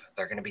deep.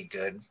 They're going to be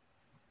good.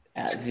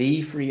 At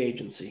the free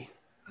agency.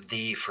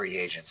 The free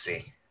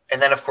agency.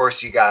 And then, of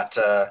course, you got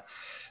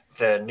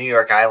the New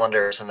York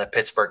Islanders and the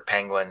Pittsburgh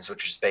Penguins,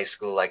 which is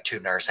basically like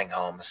two nursing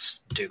homes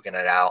duking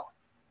it out.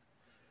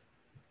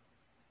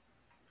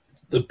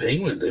 The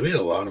Penguins, they made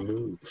a lot of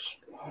moves.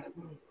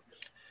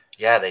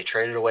 Yeah, they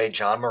traded away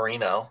John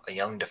Marino, a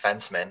young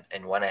defenseman,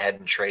 and went ahead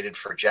and traded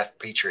for Jeff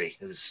Petrie,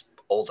 who's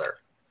older.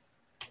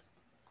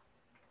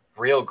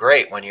 Real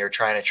great when you're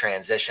trying to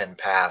transition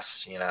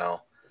past,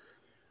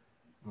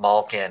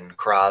 Malkin,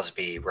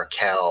 Crosby,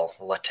 Raquel,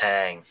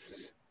 Letang.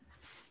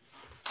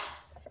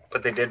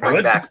 But they did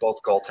bring back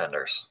both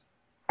goaltenders.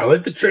 I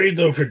like the trade,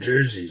 though, for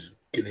jerseys.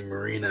 Getting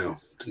Marino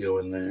to go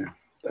in there.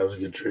 That was a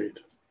good trade.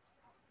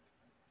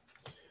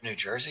 New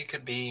Jersey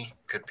could be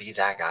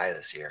that guy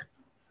this year.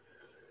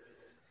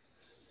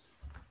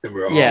 And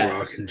we're all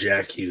rocking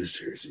Jack Hughes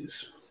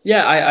jerseys.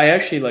 Yeah, I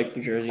actually like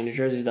New Jersey. New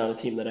Jersey's not a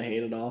team that I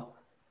hate at all.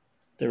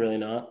 They're really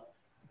not.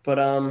 But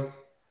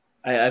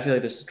I feel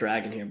like this is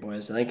dragging here,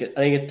 boys. I think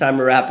it's time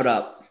to wrap it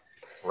up.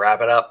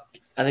 Wrap it up.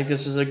 I think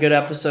this was a good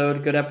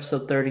episode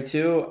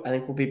 32. I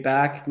think we'll be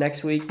back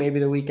next week, maybe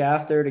the week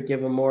after, to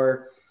give a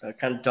more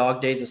kind of Dog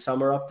Days of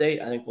Summer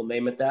update. I think we'll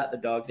name it that, the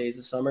Dog Days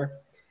of Summer.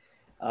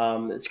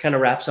 This kind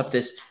of wraps up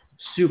this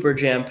super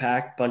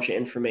jam-packed bunch of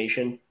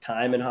information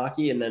time in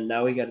hockey, and then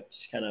now we got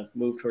to kind of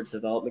move towards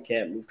development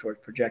camp, move towards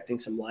projecting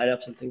some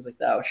lineups and things like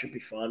that, which should be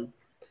fun.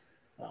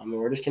 And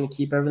we're just going to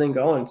keep everything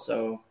going.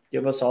 So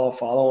give us all a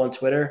follow on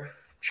Twitter.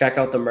 Check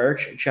out the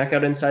merch. Check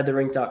out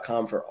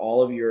InsideTheRink.com for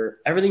all of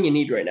everything you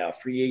need right now.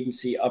 Free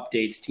agency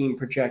updates, team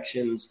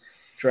projections,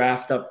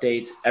 draft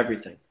updates,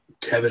 everything.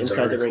 Kevin's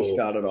Inside the Rink's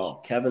got it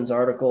all. Kevin's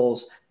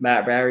articles,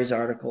 Matt Barry's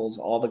articles,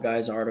 all the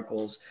guys'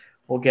 articles.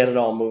 We'll get it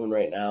all moving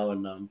right now.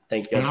 And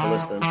thank you guys for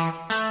listening.